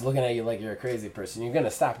everybody's looking at you like you're a crazy person, you're going to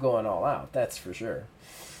stop going all out. That's for sure.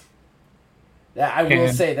 I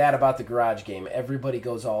will say that about the garage game. Everybody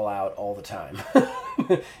goes all out all the time.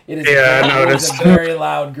 It is a very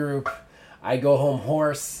loud group. I go home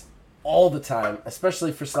hoarse. all the time,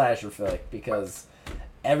 especially for slasher flick, because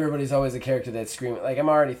everybody's always a character that's screaming. Like, I'm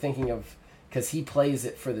already thinking of, because he plays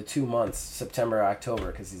it for the 2 months, September,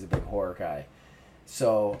 October, because he's a big horror guy.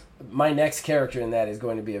 So my next character in that is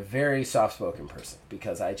going to be a very soft-spoken person,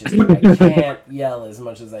 because I can't yell as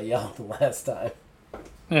much as I yelled the last time.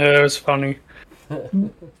 Yeah, it was funny.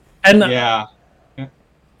 And Yeah.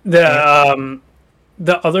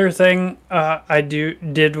 The other thing I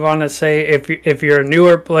did want to say, if you're a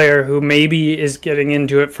newer player who maybe is getting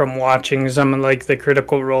into it from watching some of like the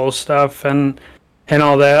Critical Role stuff and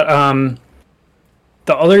all that,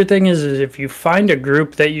 the other thing is if you find a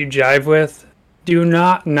group that you jive with, do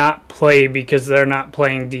not play because they're not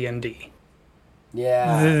playing D&D.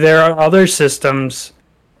 Yeah. There are other systems.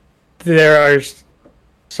 There are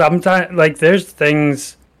sometimes, like, there's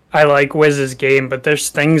things I like Wiz's game, but there's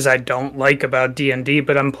things I don't like about D&D,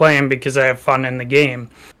 but I'm playing because I have fun in the game.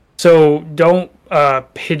 So don't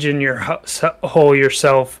pigeonhole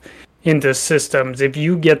yourself into systems. If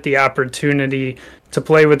you get the opportunity to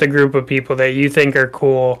play with a group of people that you think are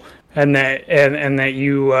cool and that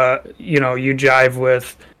you you jive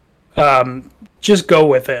with, just go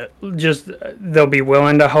with it. Just they'll be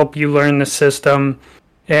willing to help you learn the system,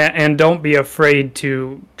 and don't be afraid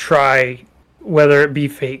to try, whether it be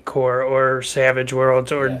Fate Core or Savage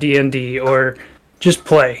Worlds or D&D, or just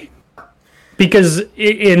play. Because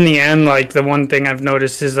in the end, like, the one thing I've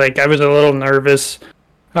noticed is, like, I was a little nervous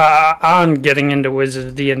on getting into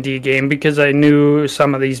Wiz's D&D game because I knew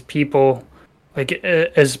some of these people, like,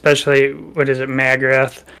 especially, what is it,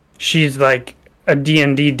 Magrath? She's, like, a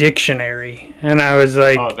D&D dictionary. And I was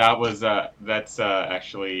like... Oh, that's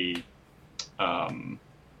actually...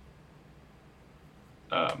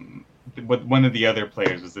 one of the other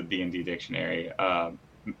players was the D&D dictionary,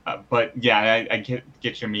 but yeah, I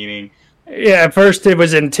get your meaning. Yeah, at first it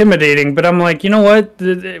was intimidating, but I'm like, you know what?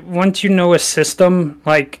 Once you know a system,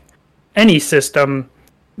 like any system,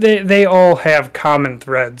 they all have common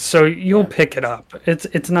threads, so you'll pick it up.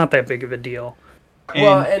 It's not that big of a deal.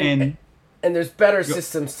 And there's better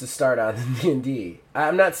systems to start on than D&D.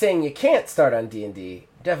 I'm not saying you can't start on D&D.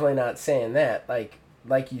 Definitely not saying that.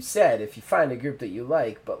 Like you said, if you find a group that you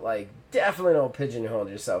like, but like definitely don't pigeonhole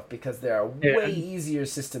yourself, because there are way easier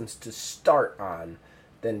systems to start on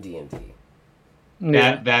than D&D.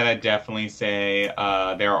 That I definitely say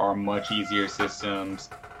there are much easier systems.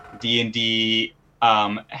 D&D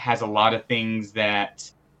has a lot of things that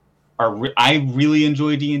are. I really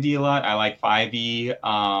enjoy D&D a lot. I like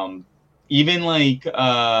 5e. Even like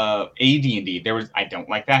AD&D. I don't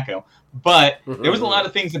like that though. But there was a lot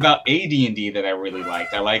of things about AD&D that I really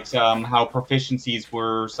liked. I liked how proficiencies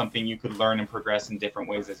were something you could learn and progress in different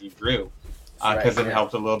ways as you grew, because it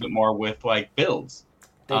helped a little bit more with like builds.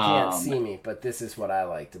 They can't see me, but this is what I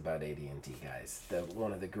liked about AD&D, guys.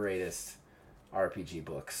 One of the greatest RPG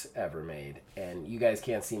books ever made. And you guys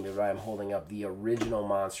can't see me, but I'm holding up the original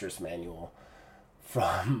Monstrous Manual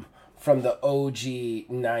from the OG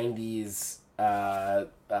 90s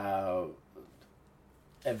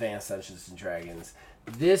Advanced Dungeons and Dragons.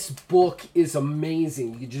 This book is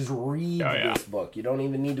amazing. You just read this book. You don't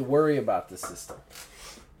even need to worry about the system.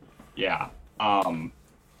 Yeah.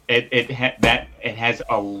 It has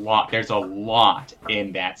a lot. There's a lot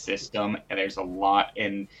in that system, and there's a lot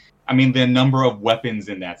in. I mean, the number of weapons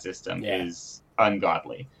in that system is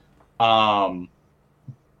ungodly. But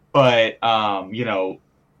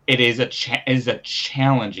it is a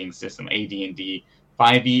challenging system. AD&D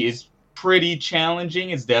 5e is pretty challenging.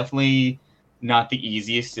 It's definitely not the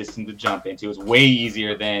easiest system to jump into. It's way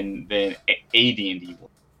easier than AD&D.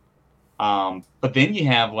 But then you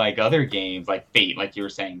have like other games like Fate, like you were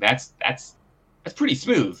saying. That's pretty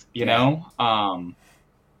smooth, you know.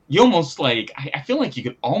 You almost like I feel like you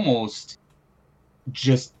could almost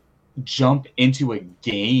just jump into a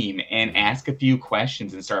game and ask a few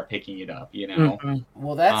questions and start picking it up, you know.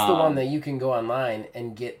 Well, that's the one that you can go online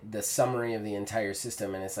and get the summary of the entire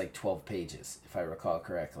system, and it's like 12 pages, if I recall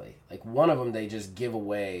correctly. Like, one of them they just give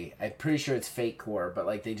away. I'm pretty sure it's Fate Core, but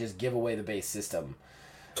like they just give away the base system.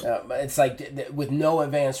 It's like with no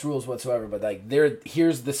advanced rules whatsoever, but like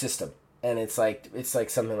here's the system, and it's like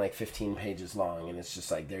something like 15 pages long, and it's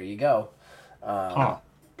just like, there you go.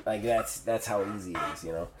 Like that's how easy it is,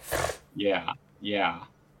 you know. Yeah.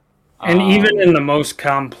 And even in the most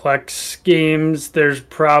complex games, there's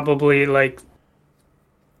probably like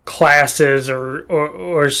classes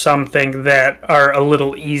or something that are a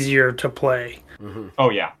little easier to play. Oh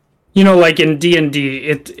yeah. You know, like in D&D,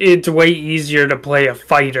 it's way easier to play a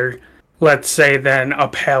fighter, let's say, than a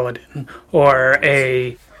paladin or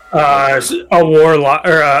a warlock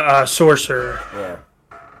or a sorcerer. Yeah.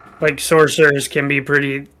 Like, sorcerers can be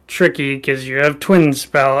pretty tricky because you have twin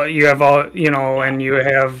spell, you have all, and you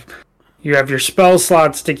have your spell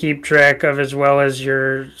slots to keep track of as well as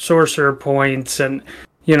your sorcerer points, and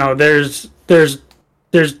there's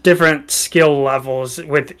different skill levels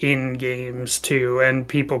within games too, and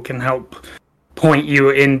people can help point you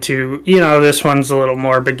into, this one's a little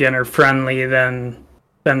more beginner friendly than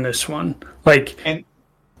this one. Like, And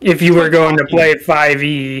if you were going to play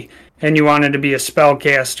 5e and you wanted to be a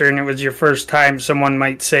spellcaster and it was your first time, someone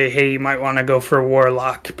might say, hey, you might want to go for a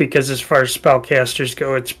warlock, because as far as spellcasters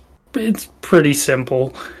go, it's pretty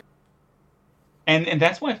simple. And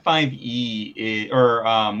that's why 5e is, or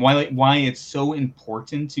why it's so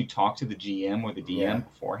important to talk to the GM or the DM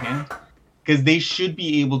beforehand, because they should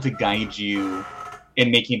be able to guide you in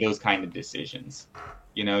making those kind of decisions.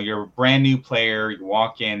 You're a brand new player, you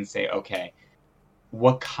walk in and say, okay,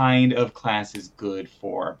 what kind of class is good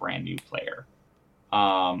for a brand new player?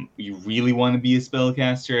 You really want to be a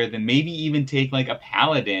spellcaster, then maybe even take like a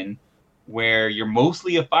paladin where you're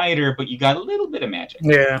mostly a fighter, but you got a little bit of magic.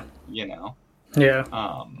 Yeah. Yeah.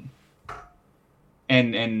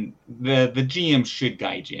 And the GM should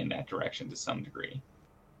guide you in that direction to some degree.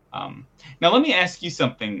 Now let me ask you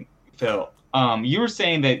something, Phil. You were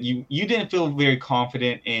saying that you didn't feel very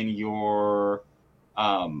confident in your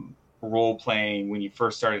role playing when you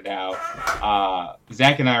first started out.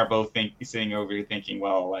 Zach and I are both sitting over here thinking,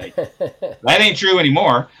 well, like that ain't true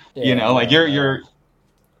anymore. You're.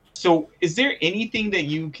 So, is there anything that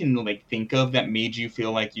you can like think of that made you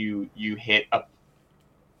feel like you had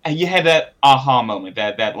that aha moment,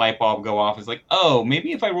 that light bulb go off? Is like, oh,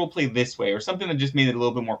 maybe if I role play this way, or something that just made it a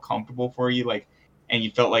little bit more comfortable for you, like, and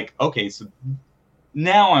you felt like, okay, so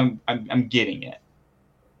now I'm getting it.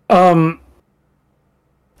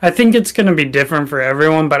 I think it's going to be different for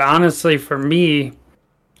everyone, but honestly, for me,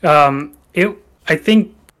 I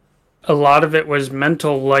think a lot of it was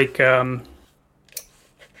mental, like,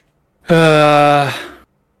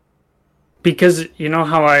 because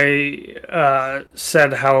how I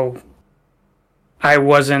said how I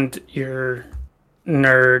wasn't your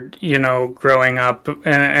nerd, growing up,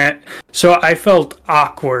 and so I felt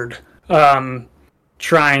awkward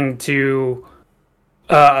trying to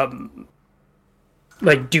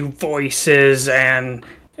like do voices and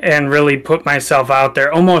really put myself out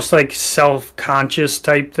there, almost like self-conscious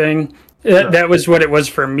type thing. Sure. That was what it was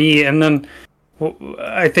for me. And then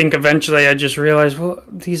I think eventually I just realized, well,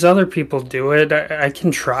 these other people do it. I can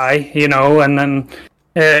try, and then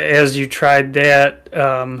as you tried that,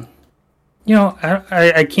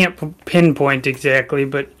 I can't pinpoint exactly,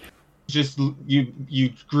 but just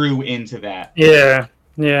you grew into that. Yeah.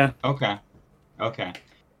 Okay.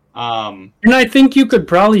 And I think you could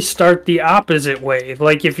probably start the opposite way.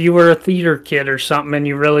 Like if you were a theater kid or something and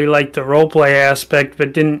you really liked the roleplay aspect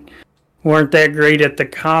but weren't that great at the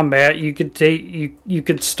combat, you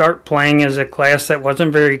could start playing as a class that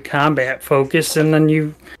wasn't very combat focused, and then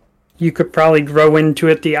you could probably grow into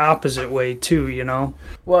it the opposite way too,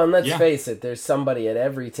 Well, and let's face it, there's somebody at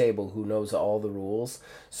every table who knows all the rules.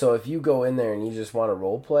 So if you go in there and you just want to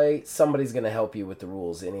role play, somebody's going to help you with the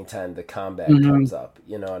rules anytime the combat comes up.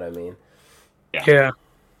 You know what I mean? Yeah.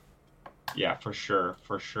 Yeah, for sure.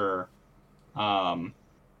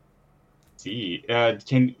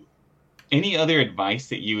 Any other advice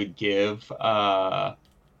that you would give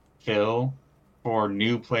Phil for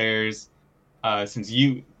new players, since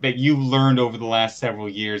you've learned over the last several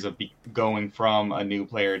years of going from a new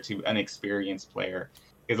player to an experienced player?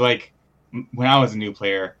 Because like when I was a new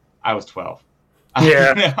player, I was 12.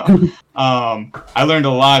 Yeah. I learned a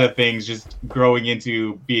lot of things just growing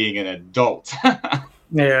into being an adult.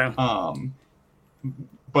 Yeah.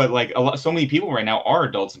 But like so many people right now are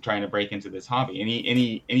adults and trying to break into this hobby.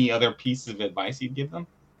 Any other pieces of advice you'd give them?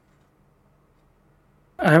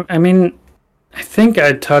 I mean, I think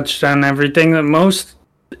I touched on everything.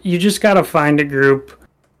 You just got to find a group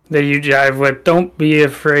that you jive with. Don't be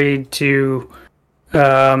afraid to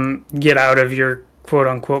get out of your quote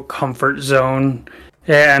unquote comfort zone.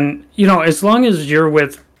 And, as long as you're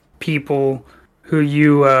with people who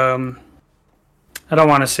you, I don't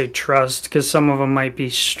want to say trust, because some of them might be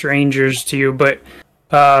strangers to you, but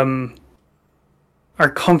are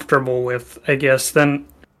comfortable with, I guess, then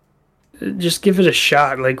just give it a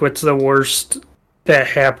shot. Like, what's the worst that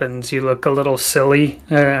happens? You look a little silly.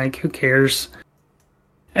 Like, who cares?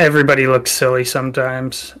 Everybody looks silly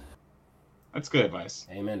sometimes. That's good advice.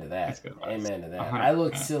 Amen to that. That's good advice. Amen to that. 100%. I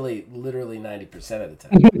look silly literally 90% of the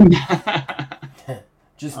time.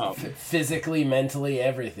 Just physically, mentally,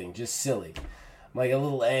 everything. Just silly. I'm like a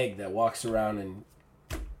little egg that walks around and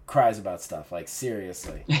cries about stuff. Like,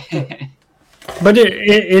 seriously. But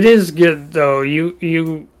it is good, though.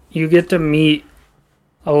 You you get to meet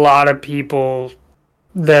a lot of people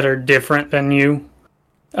that are different than you.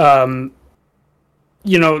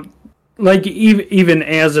 You know, like even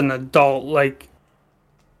as an adult, like,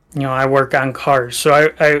 you know, I work on cars,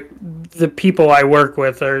 so I the people I work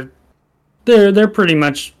with are they're pretty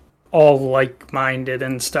much all like-minded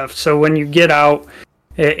and stuff. So when you get out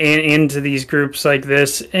into these groups like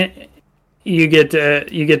this, you get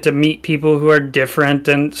to meet people who are different,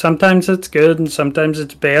 and sometimes it's good and sometimes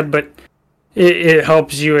it's bad, but it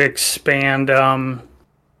helps you expand and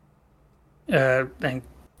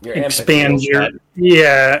Your expand empathy.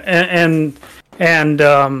 your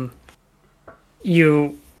and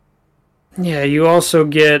you also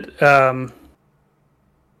get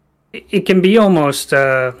it can be almost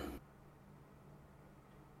what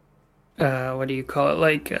do you call it,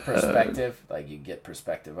 like Perspective, like you get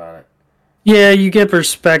perspective on it. yeah, you get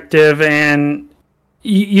perspective, and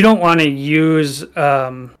you don't want to use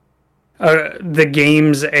the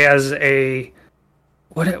games as a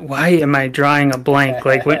why am I drawing a blank?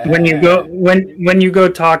 Like when you go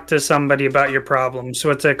talk to somebody about your problems,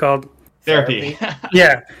 what's that called? Therapy.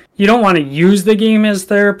 Yeah, you don't want to use the game as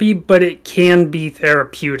therapy, but it can be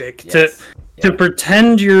therapeutic to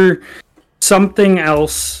pretend you're something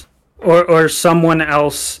else or someone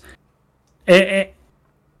else,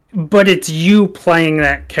 but it's you playing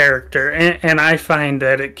that character, and I find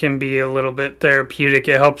that it can be a little bit therapeutic.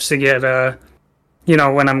 It helps to get you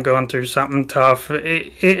know, when I'm going through something tough,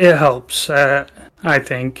 it helps. I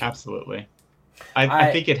think Absolutely.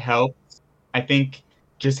 I think it helps. I think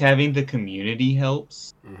just having the community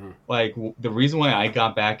helps. Mm-hmm. Like the reason why I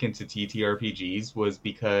got back into TTRPGs was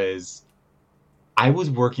because I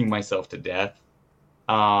was working myself to death,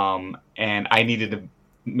 and I needed to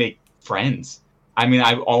make friends. I mean,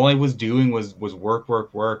 all I was doing was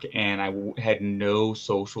work, and I had no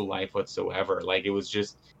social life whatsoever. Like it was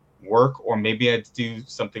just work, or maybe I'd do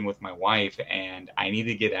something with my wife, and I need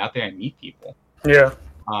to get out there and meet people. Yeah.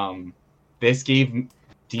 This gave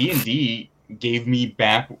D&D gave me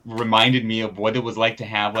back, reminded me of what it was like to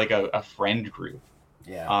have like a friend group.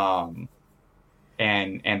 Yeah.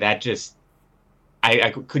 And that just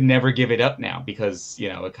I could never give it up now, because you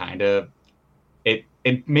know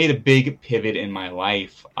it made a big pivot in my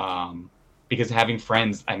life, because having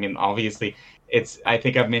friends, I mean, obviously I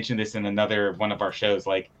think I've mentioned this in another one of our shows,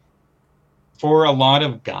 like for a lot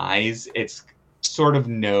of guys it's sort of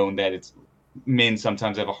known that men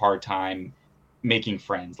sometimes have a hard time making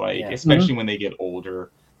friends, like especially when they get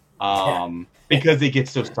older, because they get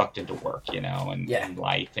so sucked into work, you know, and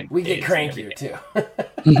life, and we get crankier too.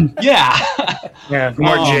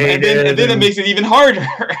 More jaded, and then it makes it even harder.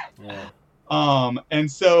 Yeah.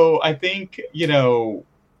 And so I think, you know,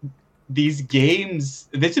 these games,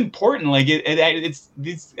 that's important. Like it's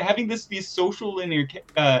having these social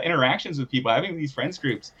interactions with people, having these friends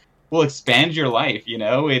groups will expand your life. You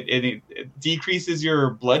know, it decreases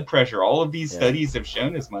your blood pressure. All of these studies have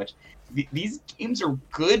shown as much. These games are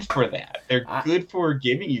good for that. They're good for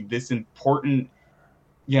giving you this important,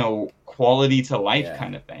 you know, quality to life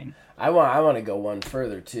kind of thing. I want to go one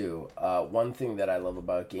further too. One thing that I love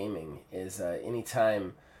about gaming is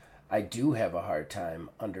anytime I do have a hard time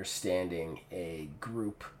understanding a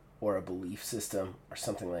group or a belief system or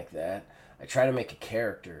something like that, I try to make a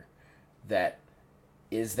character that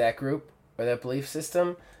is that group or that belief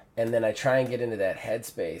system, and then I try and get into that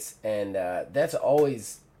headspace, and that's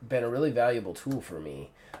always been a really valuable tool for me.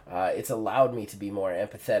 It's allowed me to be more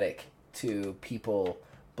empathetic to people,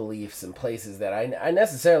 beliefs, and places that I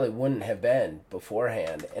necessarily wouldn't have been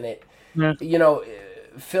beforehand. And you know,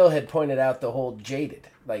 Phil had pointed out the whole jaded.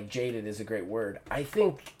 Like, jaded is a great word. I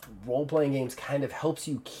think role-playing games kind of helps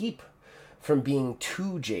you keep from being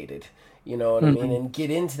too jaded, you know what I mean? And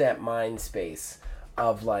get into that mind space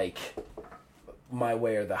of, like, my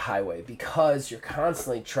way or the highway, because you're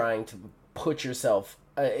constantly trying to put yourself,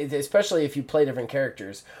 especially if you play different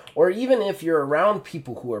characters, or even if you're around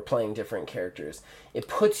people who are playing different characters, it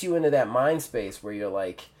puts you into that mind space where you're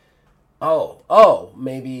like, oh,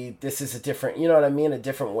 maybe this is a different, you know what I mean? A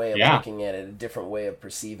different way of looking at it, a different way of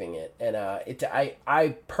perceiving it. And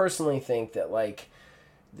I personally think that, like,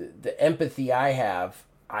 the empathy I have,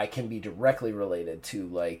 I can be directly related to,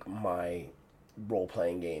 like, my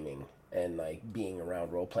role-playing gaming and, like, being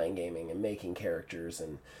around role-playing gaming and making characters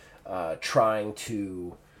and trying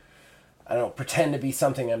to, I don't know, pretend to be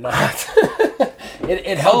something I'm not.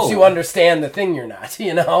 It helps you understand the thing you're not,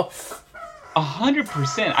 you know?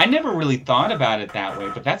 100%. I never really thought about it that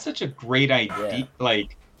way, but that's such a great idea.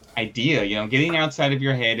 Idea, you know, getting outside of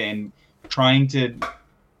your head and trying to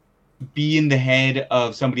be in the head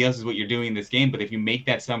of somebody else is what you're doing in this game. But if you make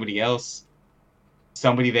that somebody else,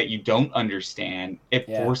 somebody that you don't understand, it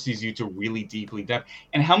forces you to really deeply dive.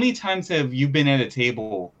 And how many times have you been at a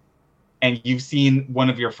table and you've seen one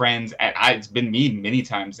of your friends, and it's been me many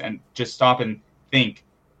times, and just stop and think,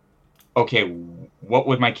 okay, what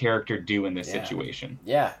would my character do in this situation?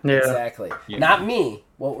 Yeah, exactly. Yeah. Not me.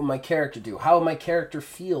 What would my character do? How would my character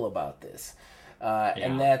feel about this?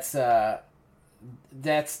 And it's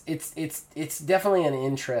definitely an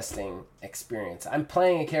interesting experience. I'm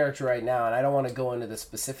playing a character right now, and I don't want to go into the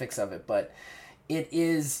specifics of it, but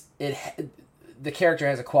the character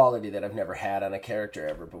has a quality that I've never had on a character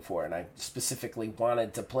ever before, and I specifically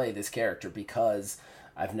wanted to play this character because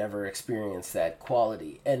I've never experienced that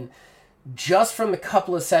quality. And just from the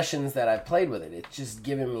couple of sessions that I've played with it, it's just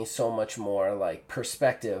given me so much more like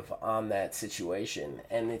perspective on that situation,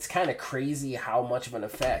 and it's kind of crazy how much of an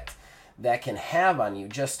effect that can have on you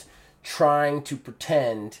just trying to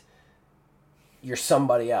pretend you're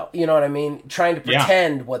somebody else. You know what I mean? Trying to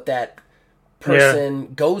pretend what that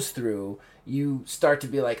person goes through. You start to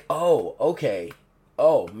be like, oh, okay.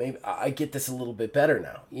 Oh, maybe I get this a little bit better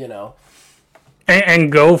now, you know?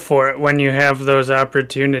 And go for it when you have those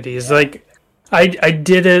opportunities. Yeah. Like, I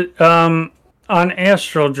did it on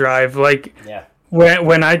Astral Drive. Like,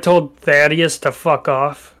 when I told Thaddeus to fuck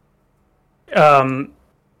off,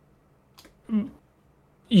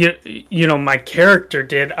 you know, my character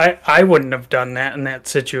did. I wouldn't have done that in that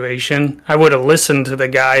situation. I would have listened to the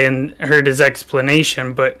guy and heard his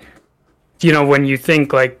explanation. But, you know, when you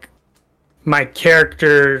think, like, my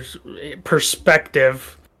character's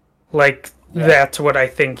perspective, like, that's what I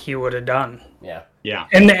think he would have done. Yeah. Yeah.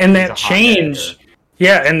 And that changed.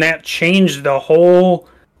 Yeah, and that changed the whole,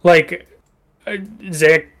 like,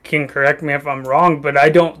 Zach can correct me if I'm wrong, but I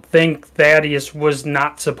don't think Thaddeus was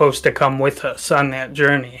not supposed to come with us on that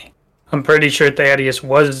journey. I'm pretty sure Thaddeus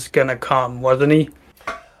was going to come, wasn't he?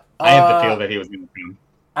 I have the feel that he was going to come.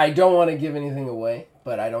 I don't want to give anything away,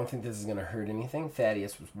 but I don't think this is going to hurt anything.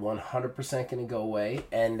 Thaddeus was 100% going to go away.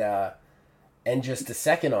 And just a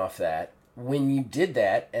second off that, when you did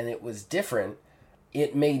that and it was different,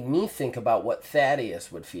 it made me think about what Thaddeus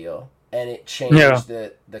would feel, and it changed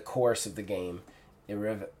the course of the game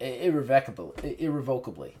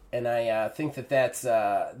irrevocably. And I think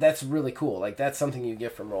that's really cool. Like, that's something you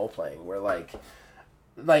get from role playing, where like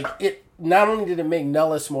it not only did it make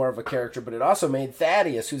Nellis more of a character, but it also made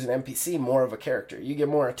Thaddeus, who's an NPC, more of a character. You get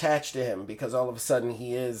more attached to him because all of a sudden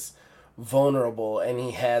he is vulnerable and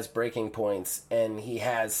he has breaking points and he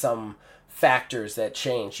has some factors that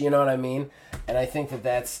change. You know what I mean? And I think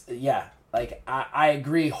that's like, I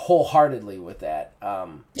agree wholeheartedly with that.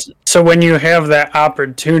 So when you have that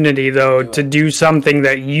opportunity, though, to do something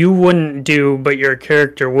that you wouldn't do, but your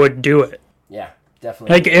character would do it. Yeah,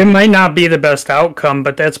 definitely. Like, it might not be the best outcome,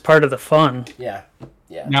 but that's part of the fun. Yeah.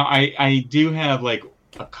 Now, I do have, like,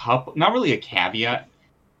 a couple, not really a caveat.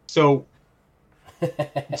 So,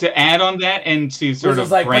 to add on that and to sort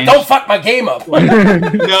of like, but don't fuck my game up. No.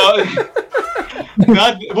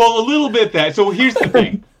 Well, a little bit that. So here's the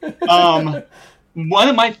thing. One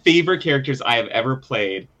of my favorite characters I have ever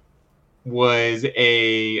played was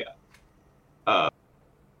a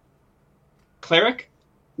cleric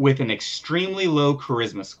with an extremely low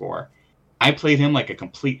charisma score. I played him like a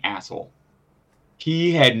complete asshole.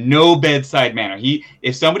 He had no bedside manner.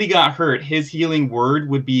 If somebody got hurt, his healing word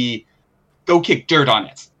would be, "Go kick dirt on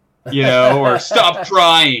it," you know, or "Stop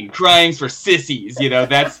crying. Crying's for sissies." You know,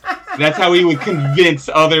 that's how he would convince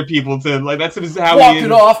other people to, like, that's how walk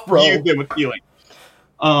it off, bro. Use them with healing.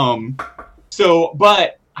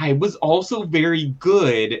 But I was also very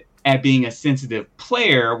good at being a sensitive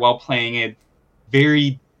player while playing a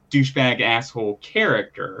very douchebag asshole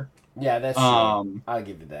character. Yeah, that's true. I'll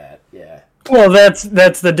give you that. Yeah. Well, that's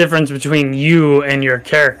the difference between you and your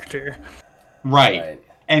character. Right.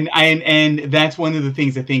 And that's one of the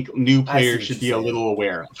things I think new players should be a little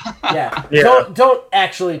aware of. Yeah. Don't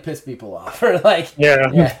actually piss people off. Or like, you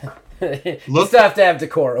still have to have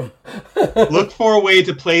decorum. Look for a way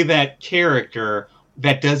to play that character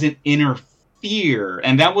that doesn't interfere.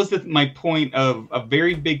 And that was my point of a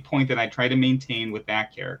very big point that I try to maintain with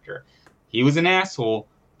that character. He was an asshole,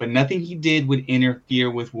 but nothing he did would interfere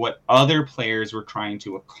with what other players were trying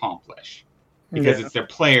to accomplish. Because it's their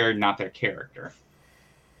player, not their character.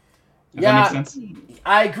 Does that make sense?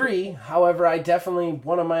 I agree. However,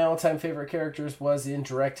 one of my all-time favorite characters was in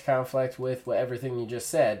direct conflict with everything you just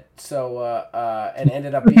said. So, and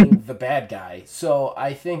ended up being the bad guy. So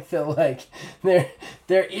I think that, like,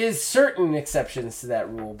 there is certain exceptions to that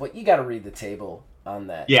rule, but you got to read the table. on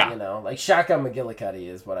that. Yeah. You know, like Shotgun McGillicuddy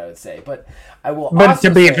is what I would say. But I will. But also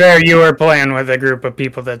to be say, fair, you were playing with a group of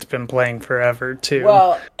people that's been playing forever too.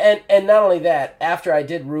 well, and not only that, after I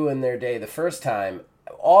did ruin their day the first time,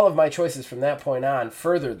 all of my choices from that point on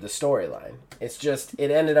furthered the storyline. It's just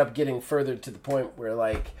it ended up getting furthered to the point where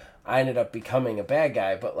like I ended up becoming a bad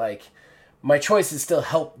guy, but like my choices still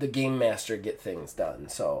help the game master get things done.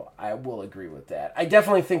 So I will agree with that. I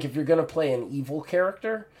definitely think if you're going to play an evil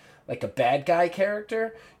character, like a bad guy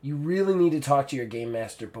character, you really need to talk to your game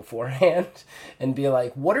master beforehand and be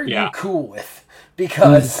like, what are you cool with?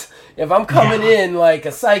 Because if I'm coming in like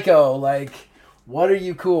a psycho, like, what are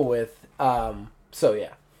you cool with? So,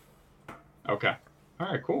 yeah. Okay. All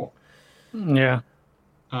right, cool. Yeah.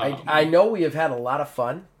 I know we have had a lot of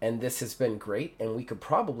fun, and this has been great, and we could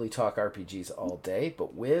probably talk RPGs all day,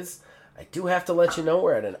 but Wiz, I do have to let you know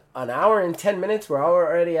we're at an hour and 10 minutes. We're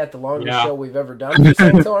already at the longest show we've ever done for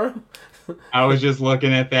Sanctorum. I was just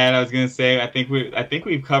looking at that. I was going to say, I think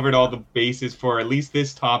we've covered all the bases for at least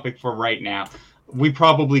this topic for right now. We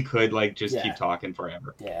probably could like just keep talking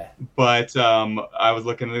forever. Yeah. But I was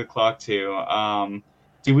looking at the clock too.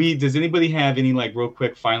 Does anybody have any like real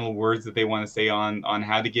quick final words that they want to say on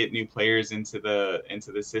how to get new players into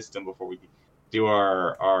the system before we do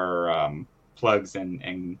our plugs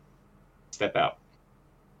and step out?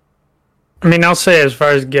 I mean, I'll say as far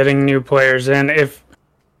as getting new players in, if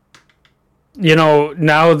you know,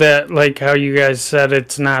 now that like how you guys said,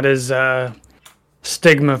 it's not as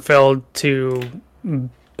stigma filled to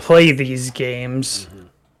play these games. Mm-hmm.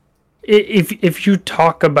 If you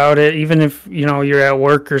talk about it, even if you know you're at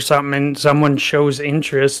work or something, and someone shows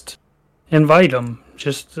interest, invite them.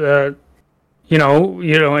 Just you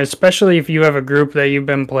know, especially if you have a group that you've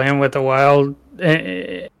been playing with a while,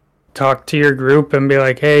 talk to your group and be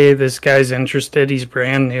like, "Hey, this guy's interested. He's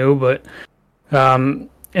brand new, but and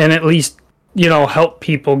at least you know help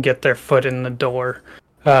people get their foot in the door."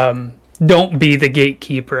 Don't be the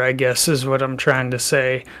gatekeeper, I guess, is what I'm trying to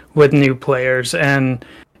say with new players and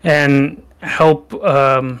help,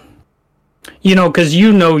 you know, because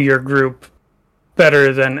you know your group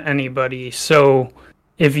better than anybody. So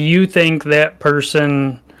if you think that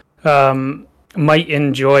person might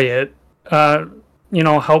enjoy it, you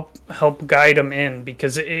know, help guide them in,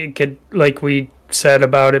 because it could, like we said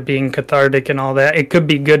about it being cathartic and all that, it could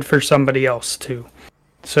be good for somebody else too.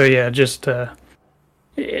 So yeah, just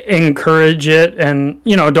encourage it, and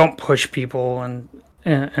you know, don't push people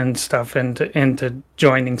and stuff into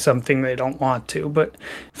joining something they don't want to. But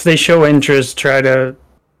if they show interest, try to,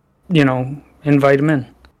 you know, invite them in.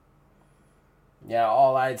 Yeah,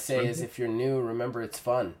 all I'd say is if you're new, remember it's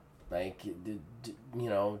fun. Like, you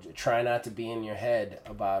know, try not to be in your head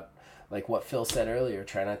about, like what Phil said earlier,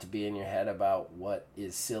 try not to be in your head about what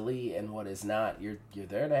is silly and what is not. You're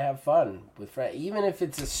there to have fun with friends. Even if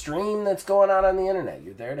it's a stream that's going on the internet,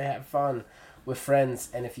 you're there to have fun with friends.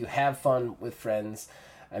 And if you have fun with friends,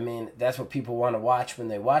 I mean, that's what people want to watch when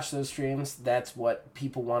they watch those streams. That's what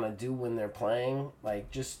people want to do when they're playing.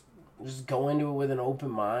 Like, just go into it with an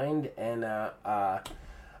open mind. And I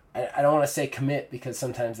don't want to say commit, because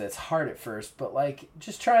sometimes that's hard at first, but like,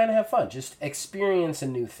 just try and have fun. Just experience a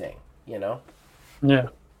new thing, you know? Yeah.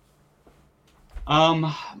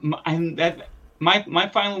 And that my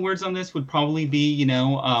final words on this would probably be, you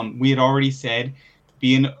know, we had already said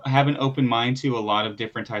have an open mind to a lot of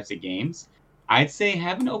different types of games. I'd say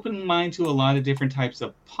have an open mind to a lot of different types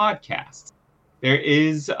of podcasts. There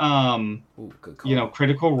is, you know,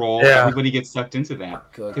 Critical Role. Yeah. Everybody gets sucked into that.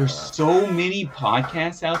 There's so many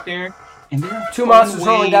podcasts out there, and there are Two Monsters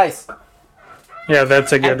Rolling Dice. Yeah,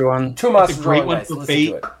 that's a good one. Two Monsters Rolling Dice. Listen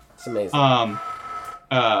to it. It's amazing.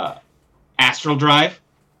 Astral Drive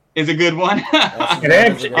is a good one.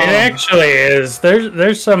 It actually is.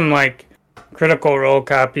 There's some like Critical Role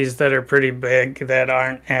copies that are pretty big that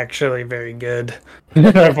aren't actually very good.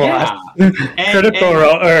 I've watched. Critical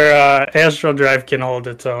Role or Astral Drive can hold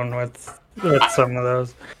its own with some of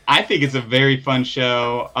those. I think it's a very fun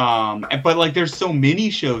show. But like, there's so many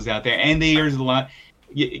shows out there, and there's a lot.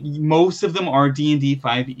 Most of them are D&D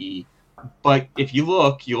 5e, but if you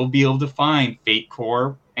look, you'll be able to find Fate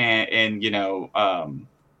Core and you know,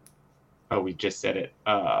 we just said it.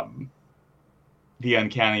 The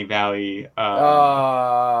Uncanny Valley.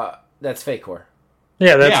 That's Fate Core.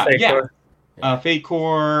 Yeah, that's Fate Core. Fate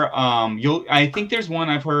Core. I think there's one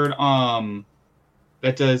I've heard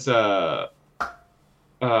that does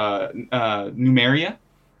Numeria.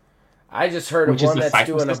 I just heard of one that's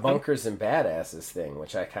doing a Bunkers and Badasses thing,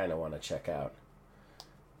 which I kind of want to check out.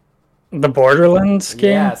 The Borderlands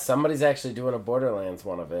game? Yeah, somebody's actually doing a Borderlands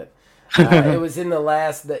one of it. It was in the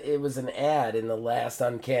last. It was an ad in the last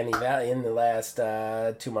Uncanny Valley. In the last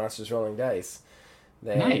Two Monsters Rolling Dice.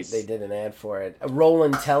 They did an ad for it. Roll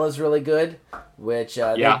and Tell is really good, which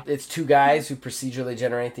it's two guys who procedurally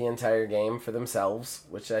generate the entire game for themselves,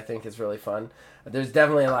 which I think is really fun. There's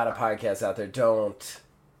definitely a lot of podcasts out there. Don't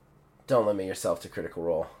limit yourself to Critical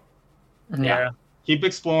Role. Yeah. Keep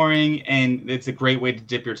exploring, and it's a great way to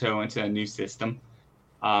dip your toe into a new system.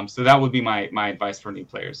 So that would be my advice for new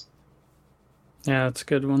players. Yeah, that's a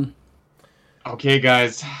good one. Okay,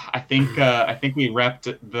 guys, I think we wrapped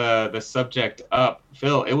the subject up.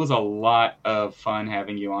 Phil, it was a lot of fun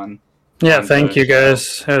having you on. Yeah, thank you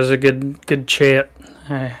guys. It was a good chat.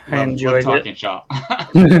 I enjoyed talking it. Shop.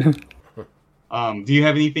 Do you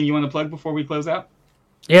have anything you want to plug before we close out?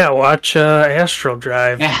 Yeah, watch Astral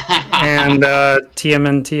Drive and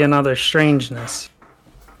TMNT and Other Strangeness.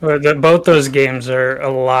 Both those games are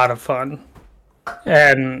a lot of fun,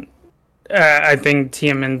 and I think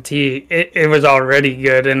TMNT, it was already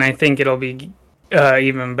good, and I think it'll be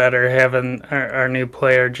even better having our new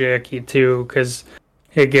player, Jackie, too, because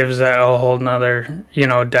it gives that a whole nother,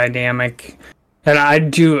 dynamic. And I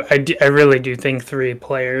really do think 3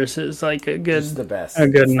 players is like a good, it's the best. A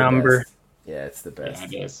good number. Best. Yeah, it's the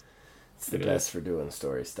best. Yeah, it is. It's the best for doing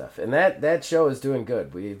story stuff. And that show is doing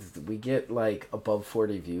good. We get like above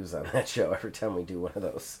 40 views on that show every time we do one of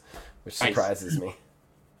those, which surprises me.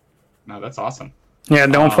 No, that's awesome. Yeah,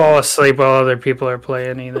 don't fall asleep while other people are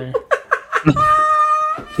playing either.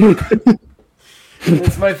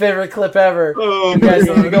 It's my favorite clip ever. You guys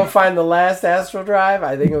need to go find the last Astral Drive.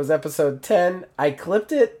 I think it was episode 10. I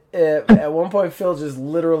clipped it. At one point, Phil just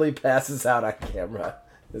literally passes out on camera.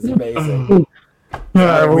 It's amazing.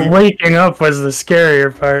 Waking up was the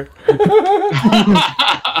scarier part.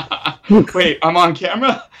 Wait, I'm on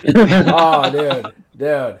camera? Oh,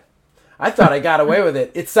 dude. I thought I got away with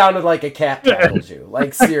it. It sounded like a cat tackled you.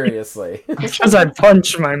 Like, seriously. Because I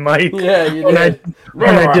punched my mic. Yeah, you did.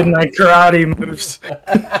 When I did my karate moves.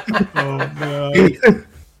 Oh, no.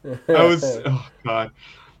 Oh, God.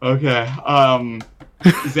 Okay.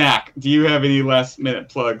 Zach, do you have any last-minute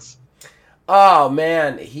plugs? Oh,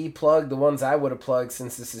 man. He plugged the ones I would have plugged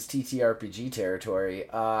since this is TTRPG territory.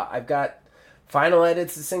 I've got final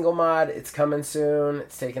edits to single mod. It's coming soon.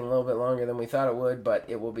 It's taking a little bit longer than we thought it would, but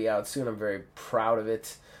it will be out soon. I'm very proud of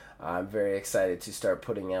it. I'm very excited to start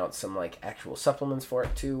putting out some actual supplements for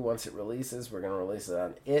it too. Once it releases, we're going to release it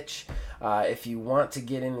on itch. If you want to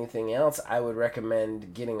get anything else, I would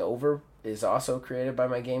recommend Getting Over. Is also created by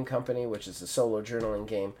my game company, which is a solo journaling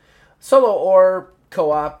game, solo or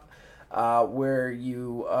co-op. Where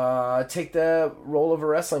you take the role of a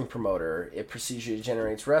wrestling promoter. It procedurally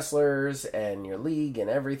generates wrestlers and your league and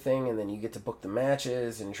everything, and then you get to book the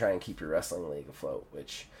matches and try and keep your wrestling league afloat,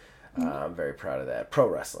 which I'm very proud of that. Pro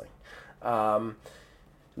wrestling.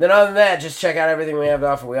 Then other than that, just check out everything we have to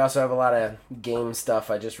offer. We also have a lot of game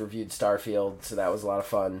stuff. I just reviewed Starfield, so that was a lot of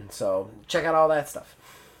fun. So check out all that stuff.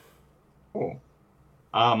 Cool.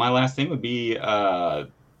 My last thing would be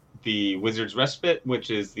the Wizard's Respite,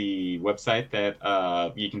 which is the website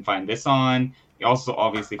that you can find this on. You also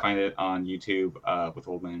obviously find it on YouTube with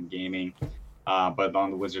Old Man Gaming. But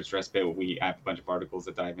on the Wizard's Respite, we have a bunch of articles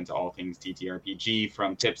that dive into all things TTRPG,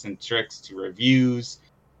 from tips and tricks to reviews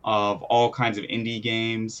of all kinds of indie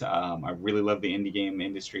games. I really love the indie game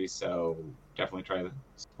industry, so definitely try to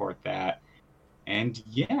support that. And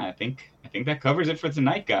yeah, I think that covers it for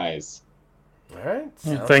tonight, guys. All right.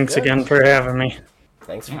 Thanks again for having me.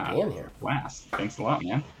 Thanks for being here. Blast. Thanks a lot,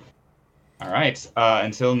 man. All right.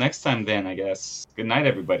 Until next time, then, I guess. Good night,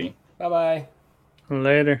 everybody. Bye-bye.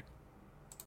 Later.